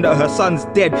sunset knowing that her son's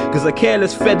dead because a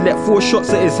careless Fed let 4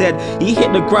 shots at his head, he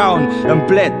hit the ground and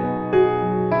bled.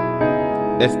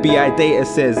 FBI data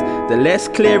says the less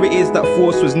clear it is that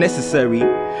force was necessary,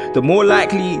 the more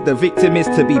likely the victim is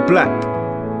to be black.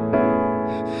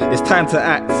 It's time to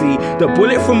act, see, the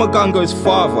bullet from a gun goes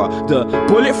farther, the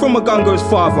bullet from a gun goes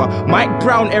farther. Mike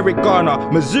Brown, Eric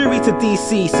Garner, Missouri to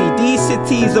DC, see, these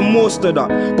cities and more stood up,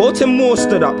 Baltimore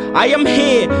stood up, I am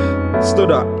here,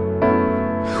 stood up.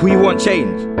 We want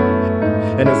change,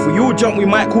 and if we all jump we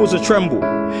might cause a tremble.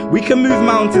 We can move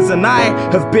mountains and I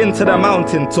have been to the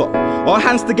mountaintop. Our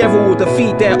hands together will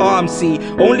defeat their arms, see,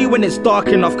 only when it's dark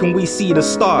enough can we see the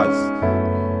stars.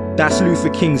 That's Luther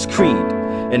King's creed.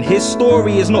 And his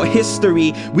story is not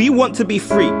history. We want to be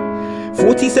free.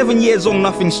 47 years on,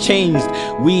 nothing's changed.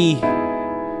 We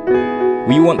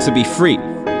want to be free.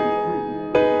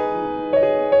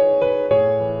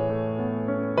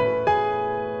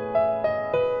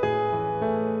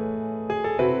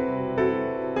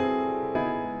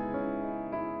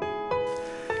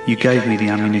 You gave me the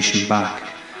ammunition back,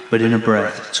 but in a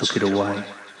breath took it away.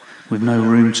 With no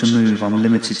room to move, I'm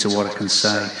limited to what I can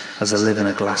say as I live in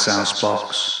a glasshouse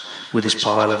box with this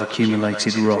pile of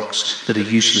accumulated rocks that are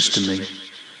useless to me.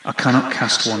 I cannot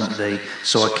cast one at thee,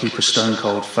 so I keep a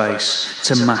stone-cold face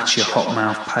to match your hot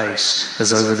mouth pace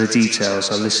as over the details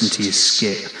I listen to you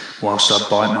skip whilst I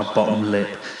bite my bottom lip,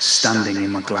 standing in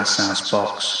my glasshouse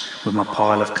box with my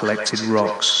pile of collected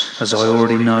rocks, as I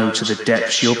already know to the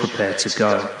depths you're prepared to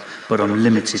go, but I'm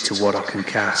limited to what I can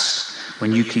cast.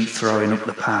 When you keep throwing up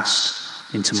the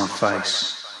past into my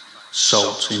face,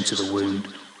 salt into the wound,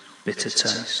 bitter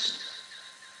taste.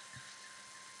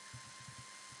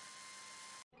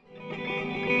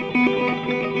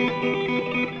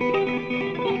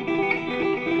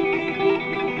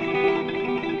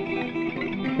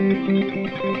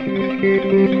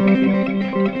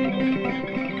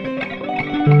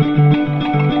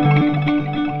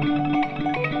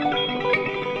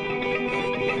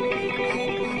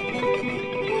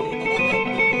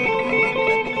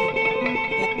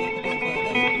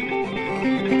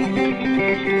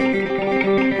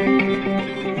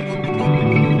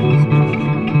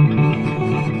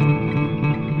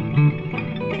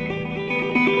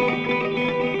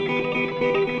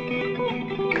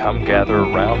 Come gather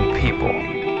round people,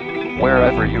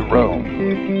 wherever you roam,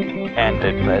 and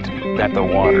admit that the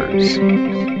waters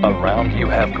around you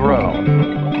have grown,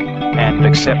 and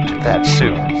accept that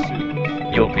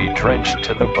soon you'll be drenched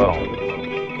to the bone.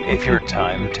 If your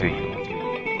time to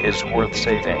you is worth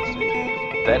saving,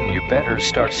 then you better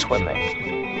start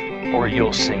swimming, or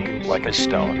you'll sink like a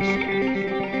stone.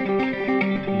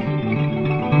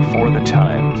 For the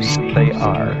times, they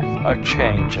are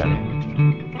a-changin'.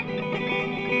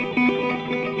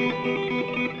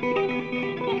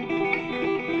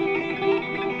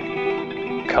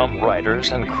 Come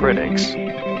writers and critics,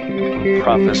 who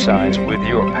prophesize with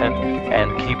your pen,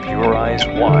 and keep your eyes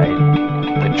wide.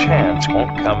 The chance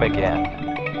won't come again,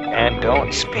 and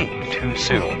don't speak too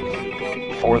soon.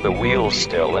 For the wheel's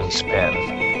still in spin,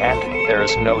 and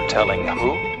there's no telling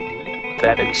who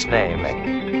that it's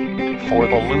naming. For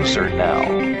the loser now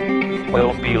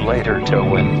will be later to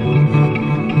win.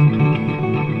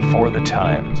 For the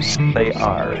times they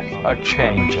are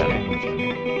a-changin'.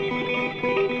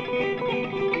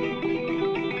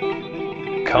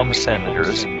 Come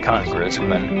senators,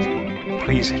 congressmen,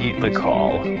 please heed the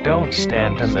call. Don't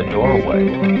stand in the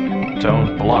doorway.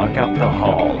 Don't block up the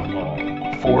hall.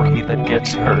 For he that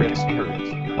gets hurt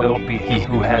will be he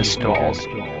who has stalled.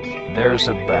 There's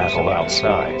a battle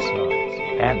outside,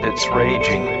 and it's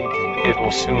raging. It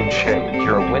will soon shake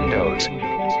your windows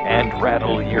and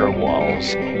rattle your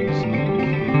walls.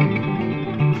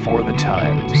 For the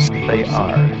times they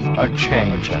are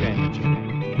a-changin'.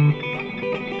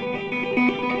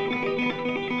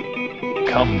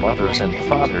 Come mothers and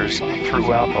fathers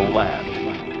throughout the land,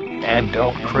 and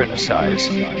don't criticize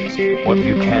what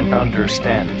you can't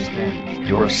understand.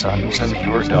 Your sons and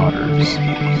your daughters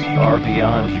are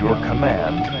beyond your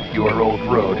command. Your old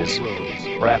road is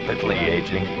rapidly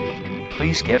aging.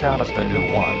 Please get out of the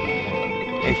new one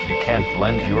if you can't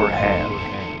lend your hand.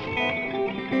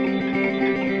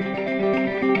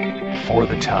 For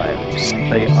the times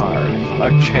they are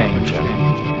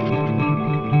a-changin'.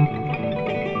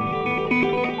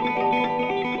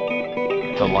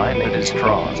 The line that is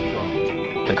drawn,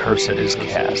 the cursed is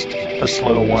cast. The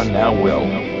slow one now will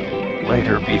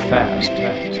later be fast,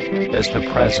 as the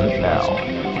present now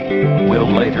will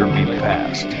later be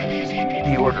past.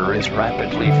 The order is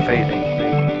rapidly fading,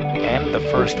 and the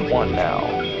first one now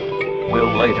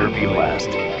will later be last.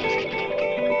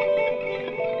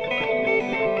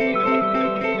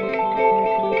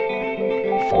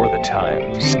 For the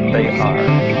times they are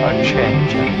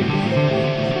a-changin'.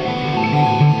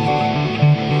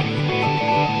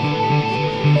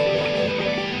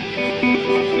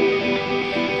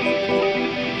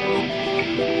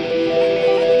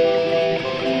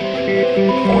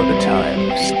 For the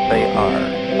times they are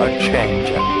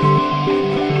a-changin'.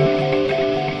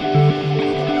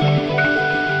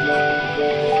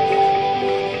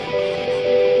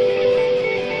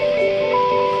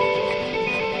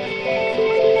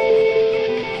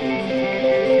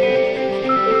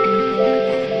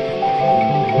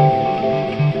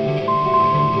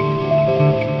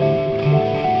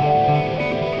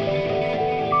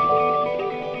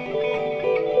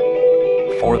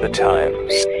 For the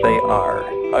times they are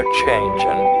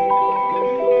a-changin'.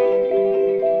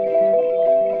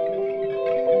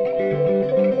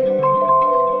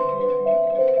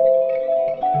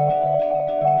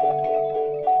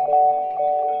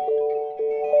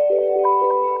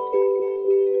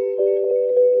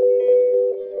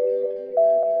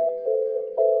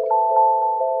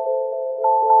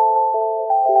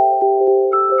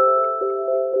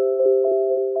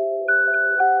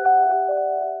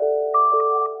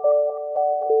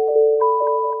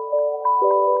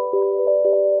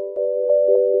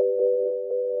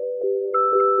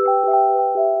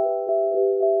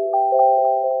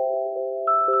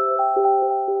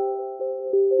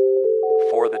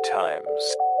 For the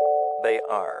times they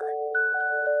are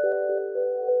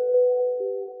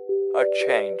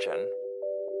a-changin'.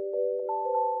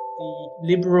 The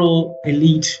liberal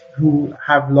elite who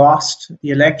have lost the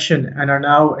election and are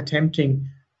now attempting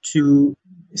to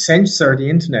censor the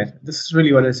internet. This is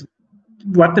really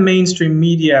what the mainstream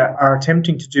media are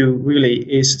attempting to do really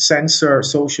is censor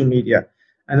social media.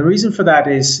 And the reason for that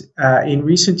is in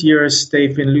recent years,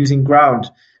 they've been losing ground.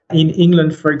 In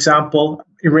England, for example,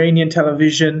 Iranian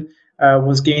television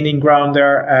was gaining ground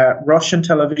there. Russian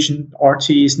television, RT,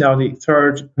 is now the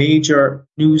third major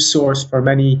news source for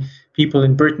many people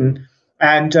in Britain.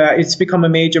 And it's become a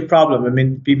major problem. I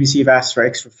mean, BBC have asked for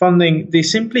extra funding. They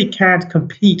simply can't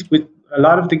compete with a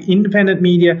lot of the independent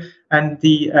media and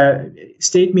the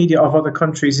state media of other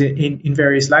countries in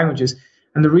various languages.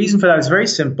 And the reason for that is very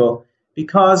simple.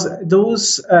 Because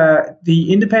the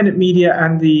independent media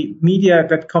and the media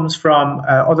that comes from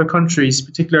other countries,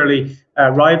 particularly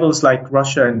rivals like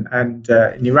Russia and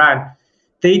in Iran,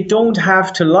 they don't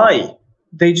have to lie.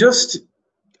 They just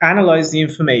analyze the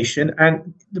information.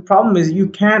 And the problem is you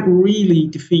can't really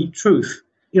defeat truth.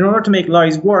 In order to make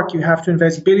lies work, you have to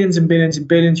invest billions and billions and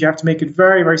billions. You have to make it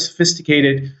very, very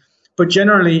sophisticated. But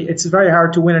generally, it's very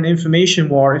hard to win an information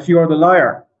war if you're the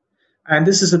liar. And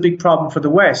this is a big problem for the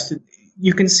West.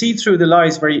 You can see through the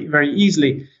lies very, very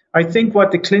easily. I think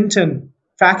what the Clinton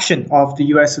faction of the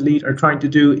US elite are trying to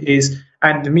do is,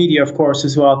 and the media, of course,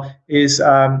 as well, is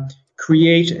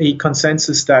create a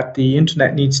consensus that the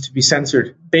internet needs to be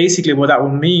censored. Basically, what that will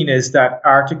mean is that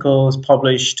articles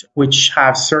published which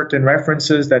have certain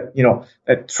references that,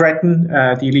 that threaten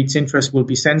the elite's interest will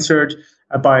be censored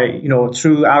by,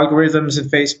 through algorithms in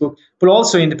Facebook, but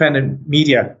also independent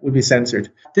media will be censored.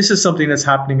 This is something that's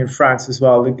happening in France as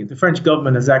well. The French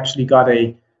government has actually got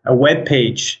a web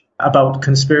page about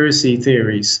conspiracy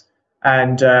theories.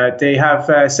 And they have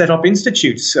set up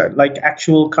institutes, like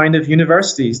actual kind of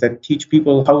universities that teach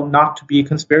people how not to be a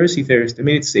conspiracy theorist. I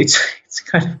mean, it's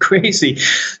kind of crazy.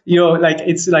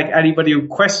 It's like anybody who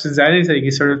questions anything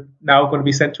is sort of now going to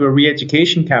be sent to a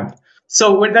re-education camp.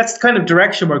 So that's the kind of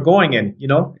direction we're going in,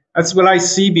 That's what I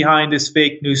see behind this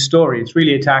fake news story. It's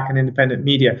really attacking independent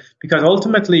media, because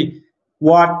ultimately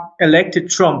what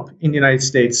elected Trump in the United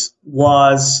States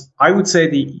was, I would say,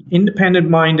 the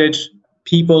independent-minded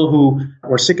people who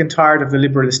were sick and tired of the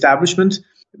liberal establishment.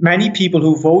 Many people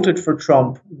who voted for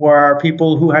Trump were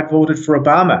people who had voted for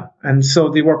Obama. And so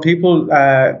they were people,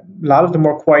 a lot of them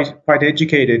were quite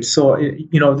educated. So,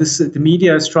 the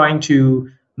media is trying to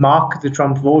mock the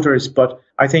Trump voters. But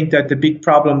I think that the big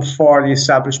problem for the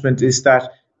establishment is that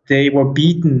they were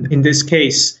beaten in this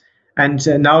case. And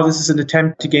now this is an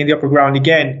attempt to gain the upper ground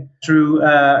again through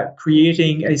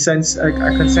creating a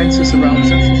consensus around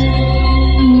censorship.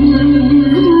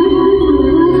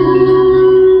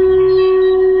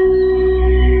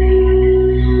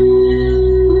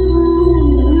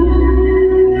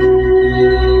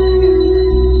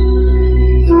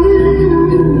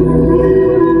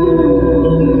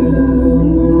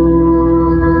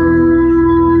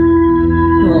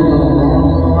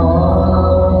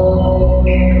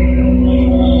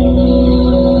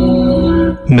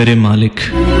 मेरे मालिक,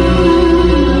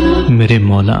 मेरे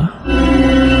मौला,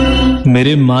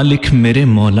 मेरे मालिक, मेरे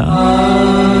मौला,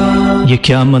 ये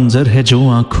क्या मंजर है जो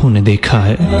आंखों ने देखा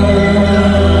है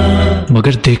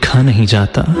मगर देखा नहीं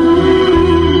जाता।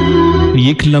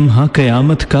 ये एक लम्हा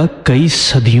कयामत का कई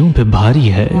सदियों पे भारी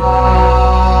है।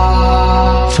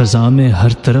 फजा में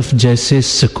हर तरफ जैसे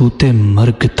सकूते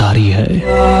मर्ग तारी है।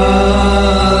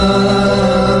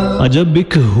 अजब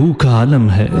एक हू का आलम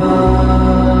है,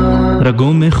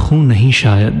 रगों में खून नहीं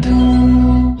शायद,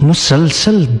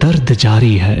 मुसलसल दर्द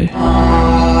जारी है।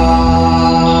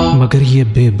 मगर ये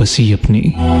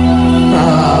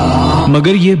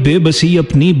बेबसी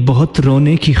अपनी बहुत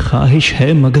रोने की ख्वाहिश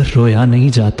है मगर रोया नहीं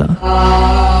जाता।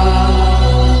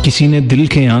 किसी ने दिल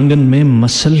के आंगन में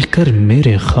मसल कर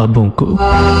मेरे ख्वाबों को,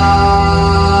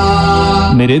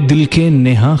 मेरे दिल के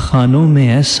नेहा खानों में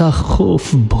ऐसा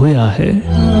खौफ बोया है।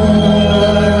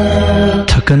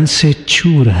 थकन से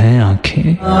चूर हैं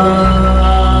आंखें,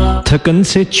 थकन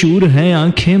से चूर हैं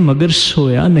आंखें मगर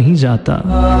सोया नहीं जाता।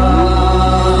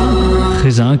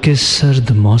 खिज़ां के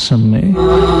सर्द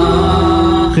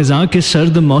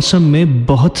मौसम में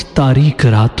बहुत तारीक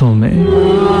रातों में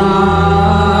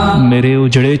मेरे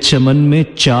उजड़े चमन में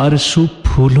 400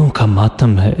 फूलों का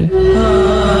मातम है।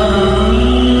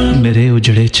 मेरे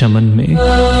उजड़े चमन में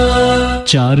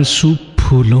 400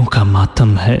 फूलों का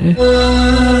मातम है।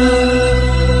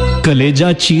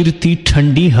 कलेजा चीरती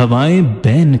ठंडी हवाएं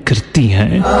बैन करती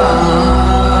हैं,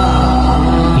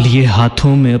 लिए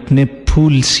हाथों में अपने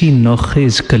फूल सी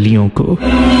नौखेज कलियों को।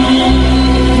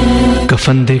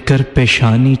 कफन देकर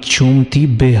पेशानी चूमती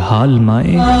बेहाल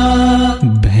माएं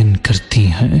बैन करती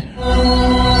हैं।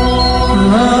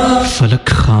 फलक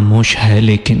खामोश है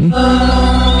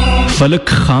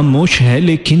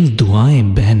लेकिन दुआएं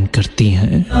बैन करती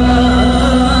हैं।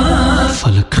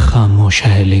 फलक खामोश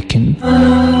है लेकिन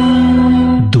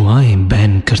दुआएं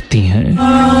बैन करती हैं।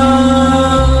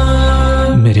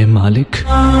 मेरे मालिक,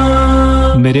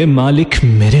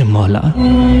 मेरे मौला,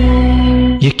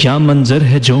 ये क्या मंजर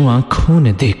है जो आंखों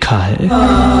ने देखा है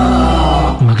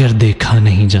मगर देखा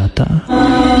नहीं जाता।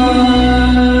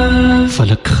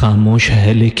 फलक खामोश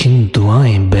है लेकिन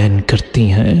दुआएं बैन करती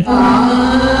हैं।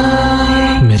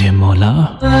 मेरे मौला,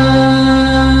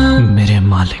 मेरे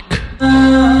मालिक,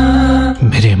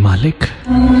 मेरे मालिक।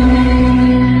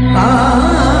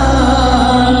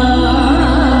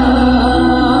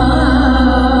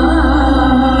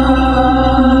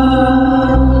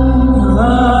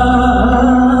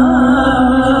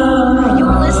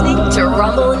 You're listening to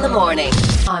Rumble in the Morning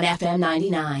on FM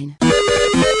 99.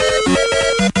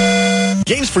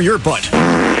 Games for your butt.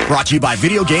 Brought to you by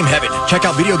Video Game Heaven. Check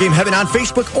out Video Game Heaven on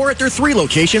Facebook or at their 3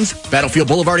 locations: Battlefield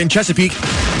Boulevard in Chesapeake,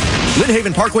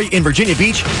 Lynn Parkway in Virginia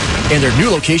Beach, and their new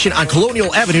location on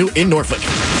Colonial Avenue in Norfolk.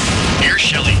 Here's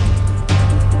Shelley.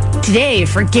 Today,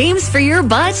 for Games for Your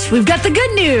Butt, we've got the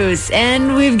good news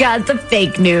and we've got the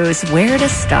fake news. Where to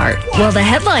start? Well, the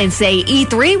headlines say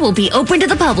E3 will be open to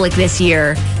the public this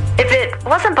year. If it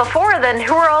wasn't before, then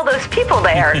who are all those people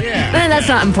there? That's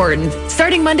not important.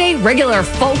 Starting Monday, regular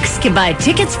folks can buy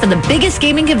tickets for the biggest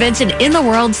gaming convention in the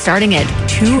world starting at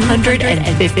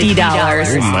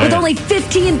 $250, with only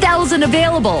 15,000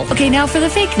 available. Okay, now for the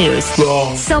fake news.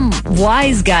 Some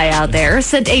wise guy out there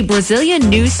sent a Brazilian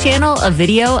news channel a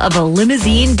video of a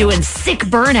limousine doing sick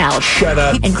burnout. Shut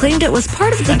up. And claimed it was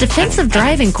part of the defensive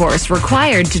driving course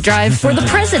required to drive for the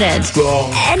president.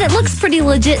 And it looks pretty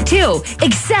legit too,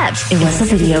 except it was a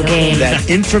video game. That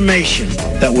information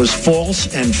that was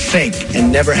false and fake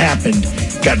and never happened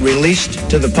got released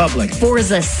to the public.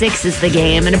 Forza 6 is the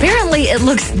game, and apparently it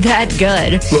looks that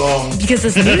good. Because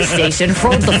this news station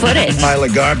rolled the footage. Pile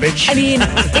of garbage. I mean,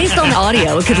 based on the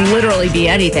audio, it could literally be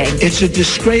anything. It's a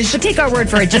disgrace. But take our word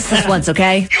for it just this once,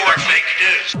 okay? You are fake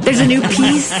news. There's a new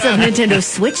piece of Nintendo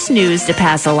Switch news to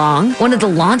pass along. One of the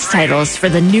launch titles for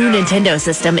the new Nintendo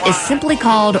system is simply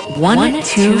called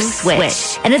 1-2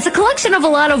 Switch. And it's a collection of a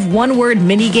lot of one-word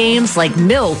mini-games like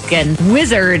Milk and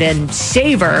Wizard and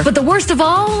Shaver. But the worst of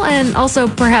all, and also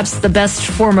perhaps the best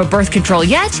form of birth control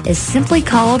yet, is simply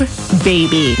called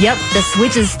Baby. Yep, the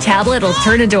Switch's tablet will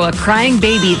turn into a crying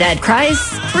baby that cries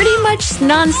pretty much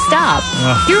non-stop.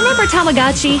 Do you remember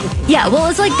Tamagotchi? Yeah, well,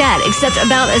 it's like that, except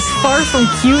about as far from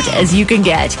cute as you can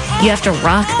get. You have to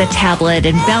rock the tablet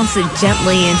and bounce it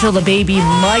gently until the baby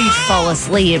might fall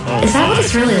asleep. Is that what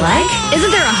it's really like?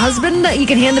 Isn't there a husband that you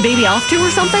can hand the baby off to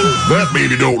or something? That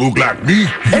baby don't look like me.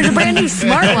 There's a brand new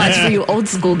smartwatch for you old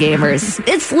school gamers.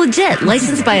 It's legit,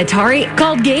 licensed by Atari,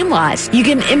 called Game Watch. You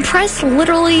can impress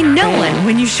literally no one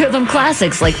when you show them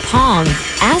classics like Pong,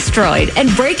 Asteroid, and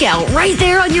Breakout right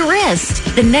there on your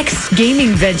wrist. The next gaming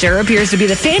venture appears to be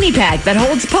the fanny pack that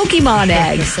holds Pokemon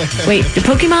eggs. Wait, do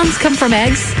Pokemons come from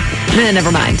eggs?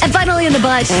 Never mind. And finally in the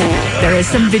butt, there is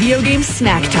some video game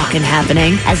smack talking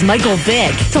happening, as Michael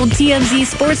Vick told TMZ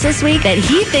Sports this week that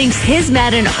he thinks his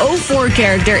Madden 04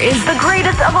 character is the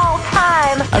greatest of all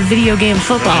time of video game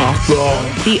football.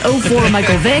 The 04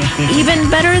 Michael Vick, even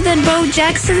better than Bo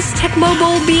Jackson's Tecmo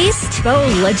Bowl beast? Bo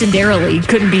legendarily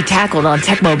couldn't be tackled on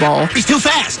Tecmo Bowl. He's too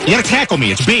fast. You gotta tackle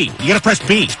me. It's B. You gotta press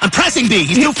B. I'm pressing B.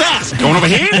 He's too fast. Going over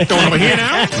here. Going over here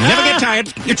now. Never get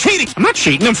tired. You're cheating. I'm not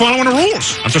cheating. I'm following the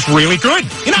rules. I'm just really good.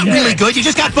 You're not really good. You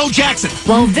just got Bo Jackson.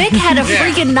 Well, Vic had a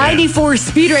freaking 94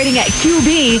 speed rating at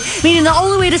QB, meaning the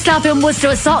only way to stop him was to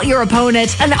assault your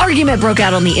opponent. An argument broke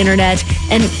out on the internet,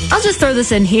 and I'll just throw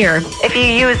this in here. If you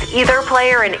use either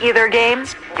player in either game,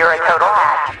 you're a total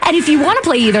match. And if you want to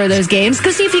play either of those games,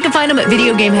 go see if you can find them at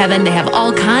Video Game Heaven. They have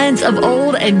all kinds of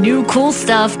old and new cool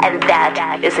stuff, and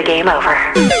that is a game over.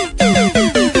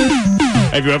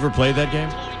 Have you ever played that game?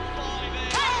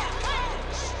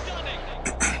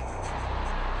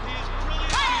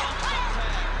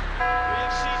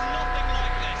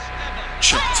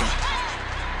 Chapter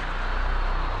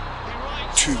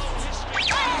 2.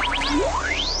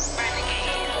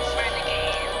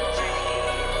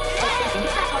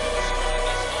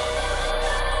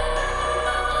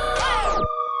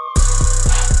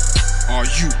 Are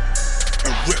you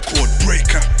a record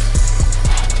breaker?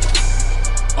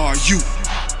 Are you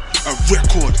a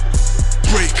record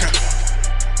breaker?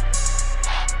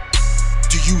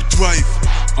 Do you thrive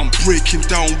on breaking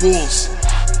down walls,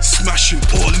 smashing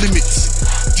all limits,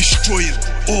 destroying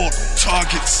all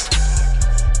targets?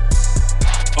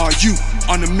 Are you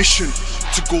on a mission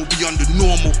to go beyond the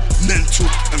normal mental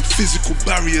and physical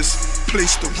barriers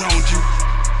placed around you?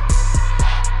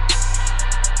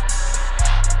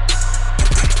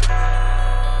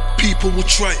 People will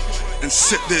try and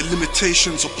set their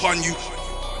limitations upon you.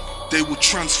 They will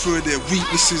transfer their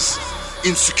weaknesses,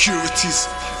 insecurities,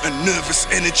 and nervous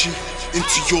energy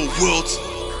into your world.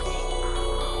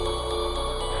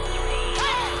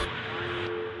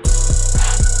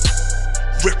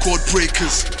 Record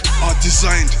breakers are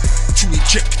designed to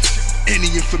eject any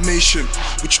information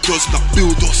which does not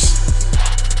build us.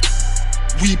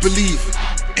 We believe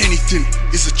anything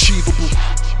is achievable,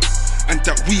 and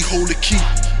that we hold a key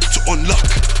to unlock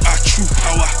our true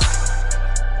power.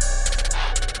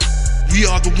 We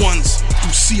are the ones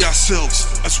who see ourselves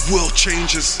as world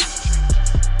changers.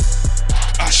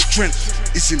 Our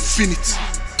strength is infinite.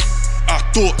 Our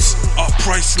thoughts are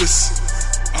priceless.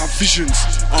 Our visions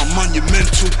are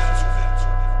monumental.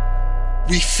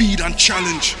 We feed on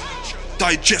challenge,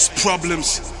 digest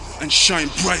problems, and shine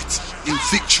bright in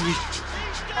victory.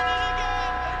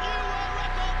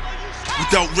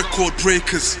 Without record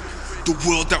breakers, the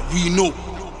world that we know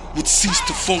would cease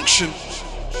to function.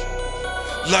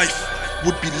 Life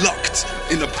would be locked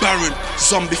in a barren,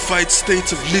 zombified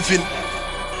state of living.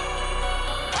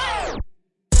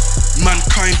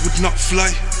 Mankind would not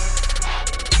fly.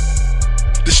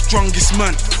 The strongest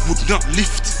man would not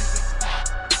lift.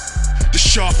 The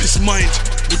sharpest mind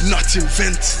would not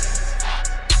invent.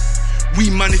 We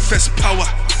manifest power,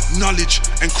 knowledge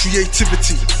and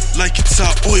creativity like it's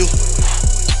our oil.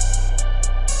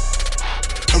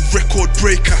 A record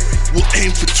breaker will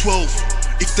aim for 12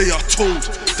 if they are told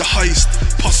the highest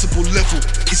possible level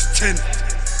is 10.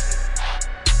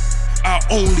 Our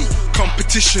only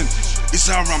competition is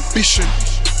our ambition.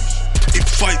 It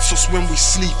fights us when we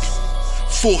sleep,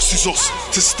 forces us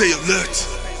to stay alert,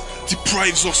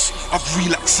 deprives us of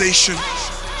relaxation.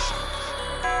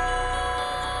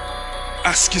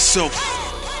 Ask yourself,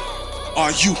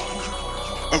 are you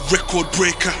a record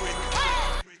breaker?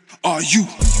 Are you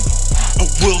a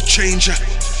world changer?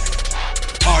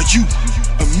 Are you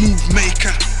a move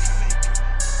maker?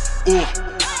 Or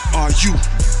are you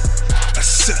a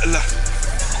settler?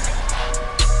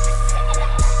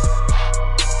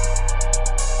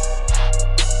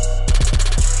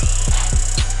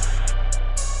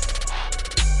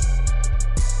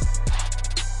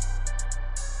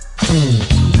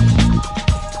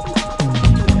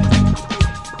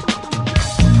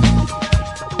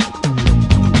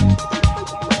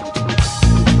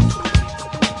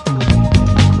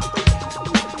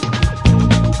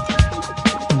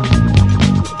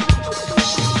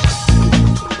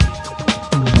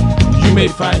 You may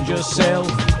find yourself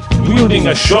wielding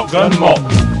a shotgun mop.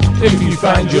 If you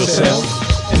find yourself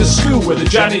in a school where the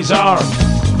Johnnies are,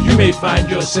 you may find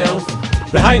yourself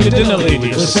behind the dinner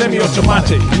lady, a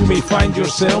semi-automatic. You may find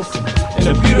yourself in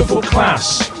a beautiful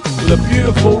class with a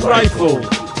beautiful rifle,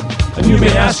 and you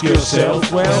may ask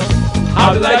yourself, well,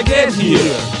 how did I get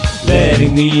here?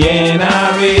 Letting the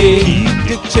NRA keep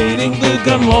dictating the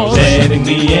gun laws. Letting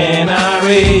the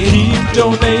NRA keep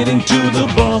donating to the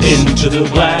boss. Into the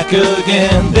black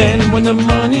again. Then when the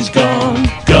money's gone,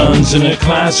 guns in a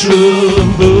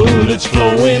classroom, bullets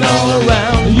flowing all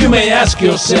around. You may ask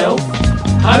yourself,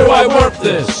 how do I work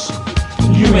this?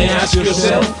 You may ask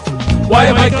yourself, why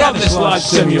have I got this large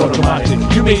semi-automatic?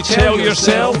 You may tell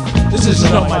yourself, this is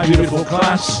not my beautiful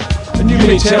class. And you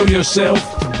may tell yourself,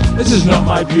 this is not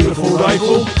my beautiful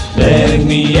rifle. Letting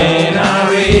the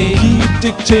NRA keep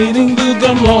dictating the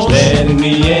gun laws. Letting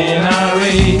the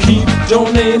NRA keep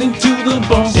donating to the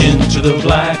boss. Into the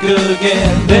black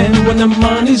again. Then when the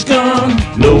money's gone,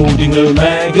 loading a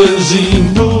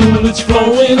magazine, bullets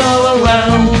flowing all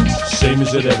around. Same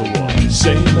as it ever was.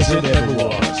 Same as it ever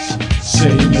was.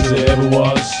 Same as it ever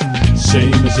was.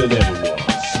 Same as it ever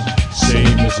was. Same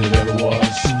as it ever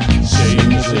was.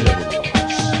 Same as it ever was.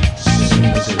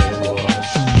 Same as it ever was.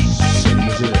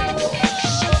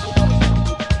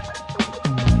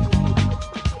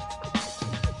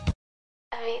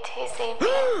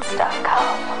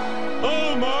 VTCBeats.com.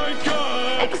 Oh my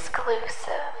God!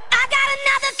 Exclusive. I got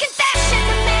another confession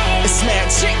to make. It's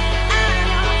magic.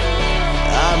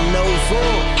 I'm no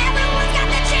fool. Everyone's got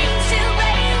the chains to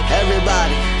break.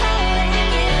 Everybody,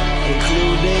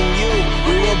 including you,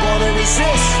 we were born to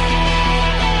resist.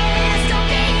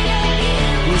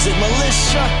 Music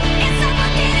militia.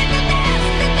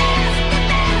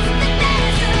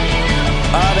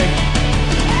 Are they?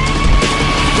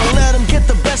 Don't let them get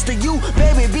the best of you,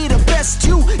 baby, be the best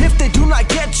you. If they do not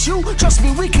get you, trust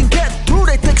me, we can get through.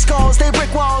 They thick skulls, they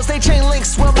brick walls, they chain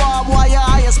links with barbed wire.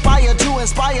 I aspire to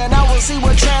inspire, now we'll see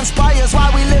what transpires. Why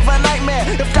we live a nightmare.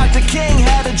 If Dr. King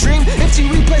had a dream, if he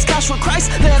replaced cash with Christ,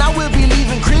 then I will be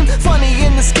leaving cream. Funny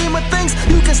in the scheme of things,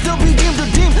 you can still be deemed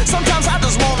redeemed. Sometimes I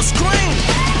just wanna scream.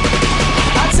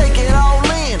 I take it all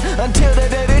in until the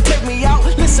day they take me out.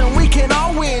 Listen, we can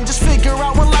all win, just figure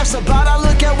out what life's about. I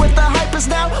look at what the hype is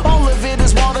now, all of it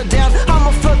is watered down.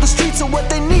 I'ma flood the streets of what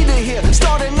they need to hear,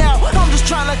 starting now. I'm just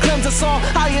trying to cleanse us all.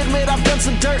 I admit I've done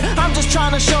some dirt. I'm just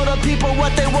trying to show the people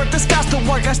what they worth. This got to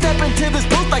work. I step into this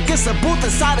booth like it's a booth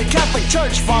inside a Catholic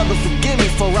church. Father, forgive me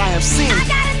for I have sinned. I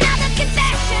got another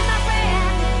confession, my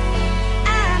friend.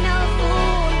 I'm no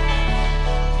fool.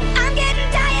 I'm getting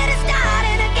tired of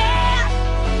starting again.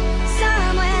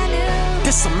 Somewhere new.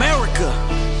 This America.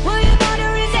 Were you gonna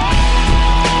resist?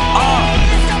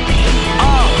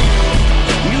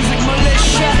 Music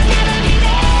militia.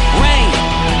 Rain.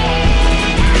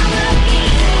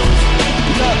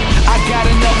 Look, I got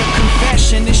another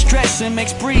confession. This stressing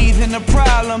makes breathing a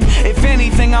problem. If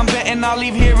anything, I'm betting I'll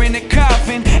leave here in a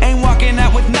coffin. Ain't walking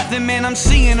out with nothing, man, I'm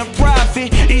seeing a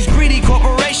profit. These greedy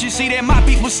corporations see that my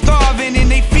people starving, and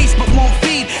they feast but won't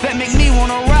feed. That make me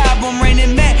wanna rob them.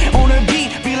 Raining Matt on a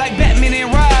beat, be like Batman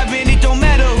and Robin. It don't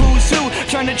matter who's who,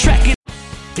 turn the track in.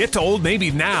 Get to Old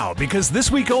Navy now, because this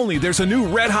week only there's a new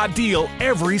red hot deal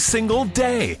every single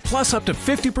day. Plus up to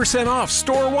 50% off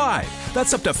store-wide.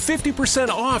 That's up to 50%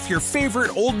 off your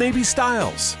favorite Old Navy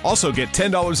styles. Also get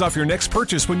 $10 off your next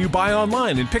purchase when you buy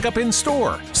online and pick up in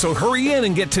store. So hurry in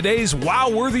and get today's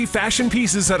wow-worthy fashion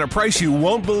pieces at a price you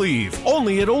won't believe.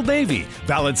 Only at Old Navy.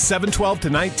 Valid 7/12 to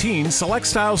 19, select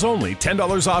styles only.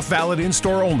 $10 off valid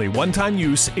in-store only. One-time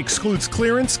use, excludes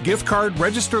clearance, gift card,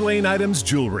 register lane items,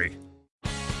 jewelry.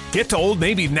 Get to Old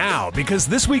Navy now, because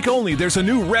this week only there's a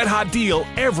new red hot deal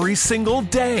every single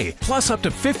day. Plus up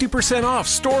to 50% off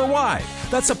store-wide.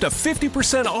 That's up to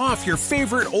 50% off your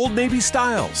favorite Old Navy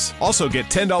styles. Also get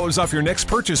 $10 off your next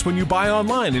purchase when you buy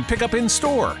online and pick up in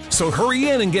store. So hurry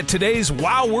in and get today's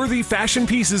wow-worthy fashion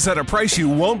pieces at a price you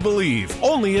won't believe.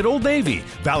 Only at Old Navy.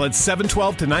 Valid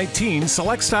 7/12 to 19,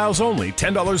 select styles only.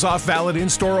 $10 off valid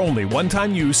in-store only.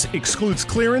 One-time use, excludes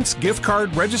clearance, gift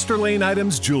card, register lane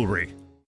items, jewelry.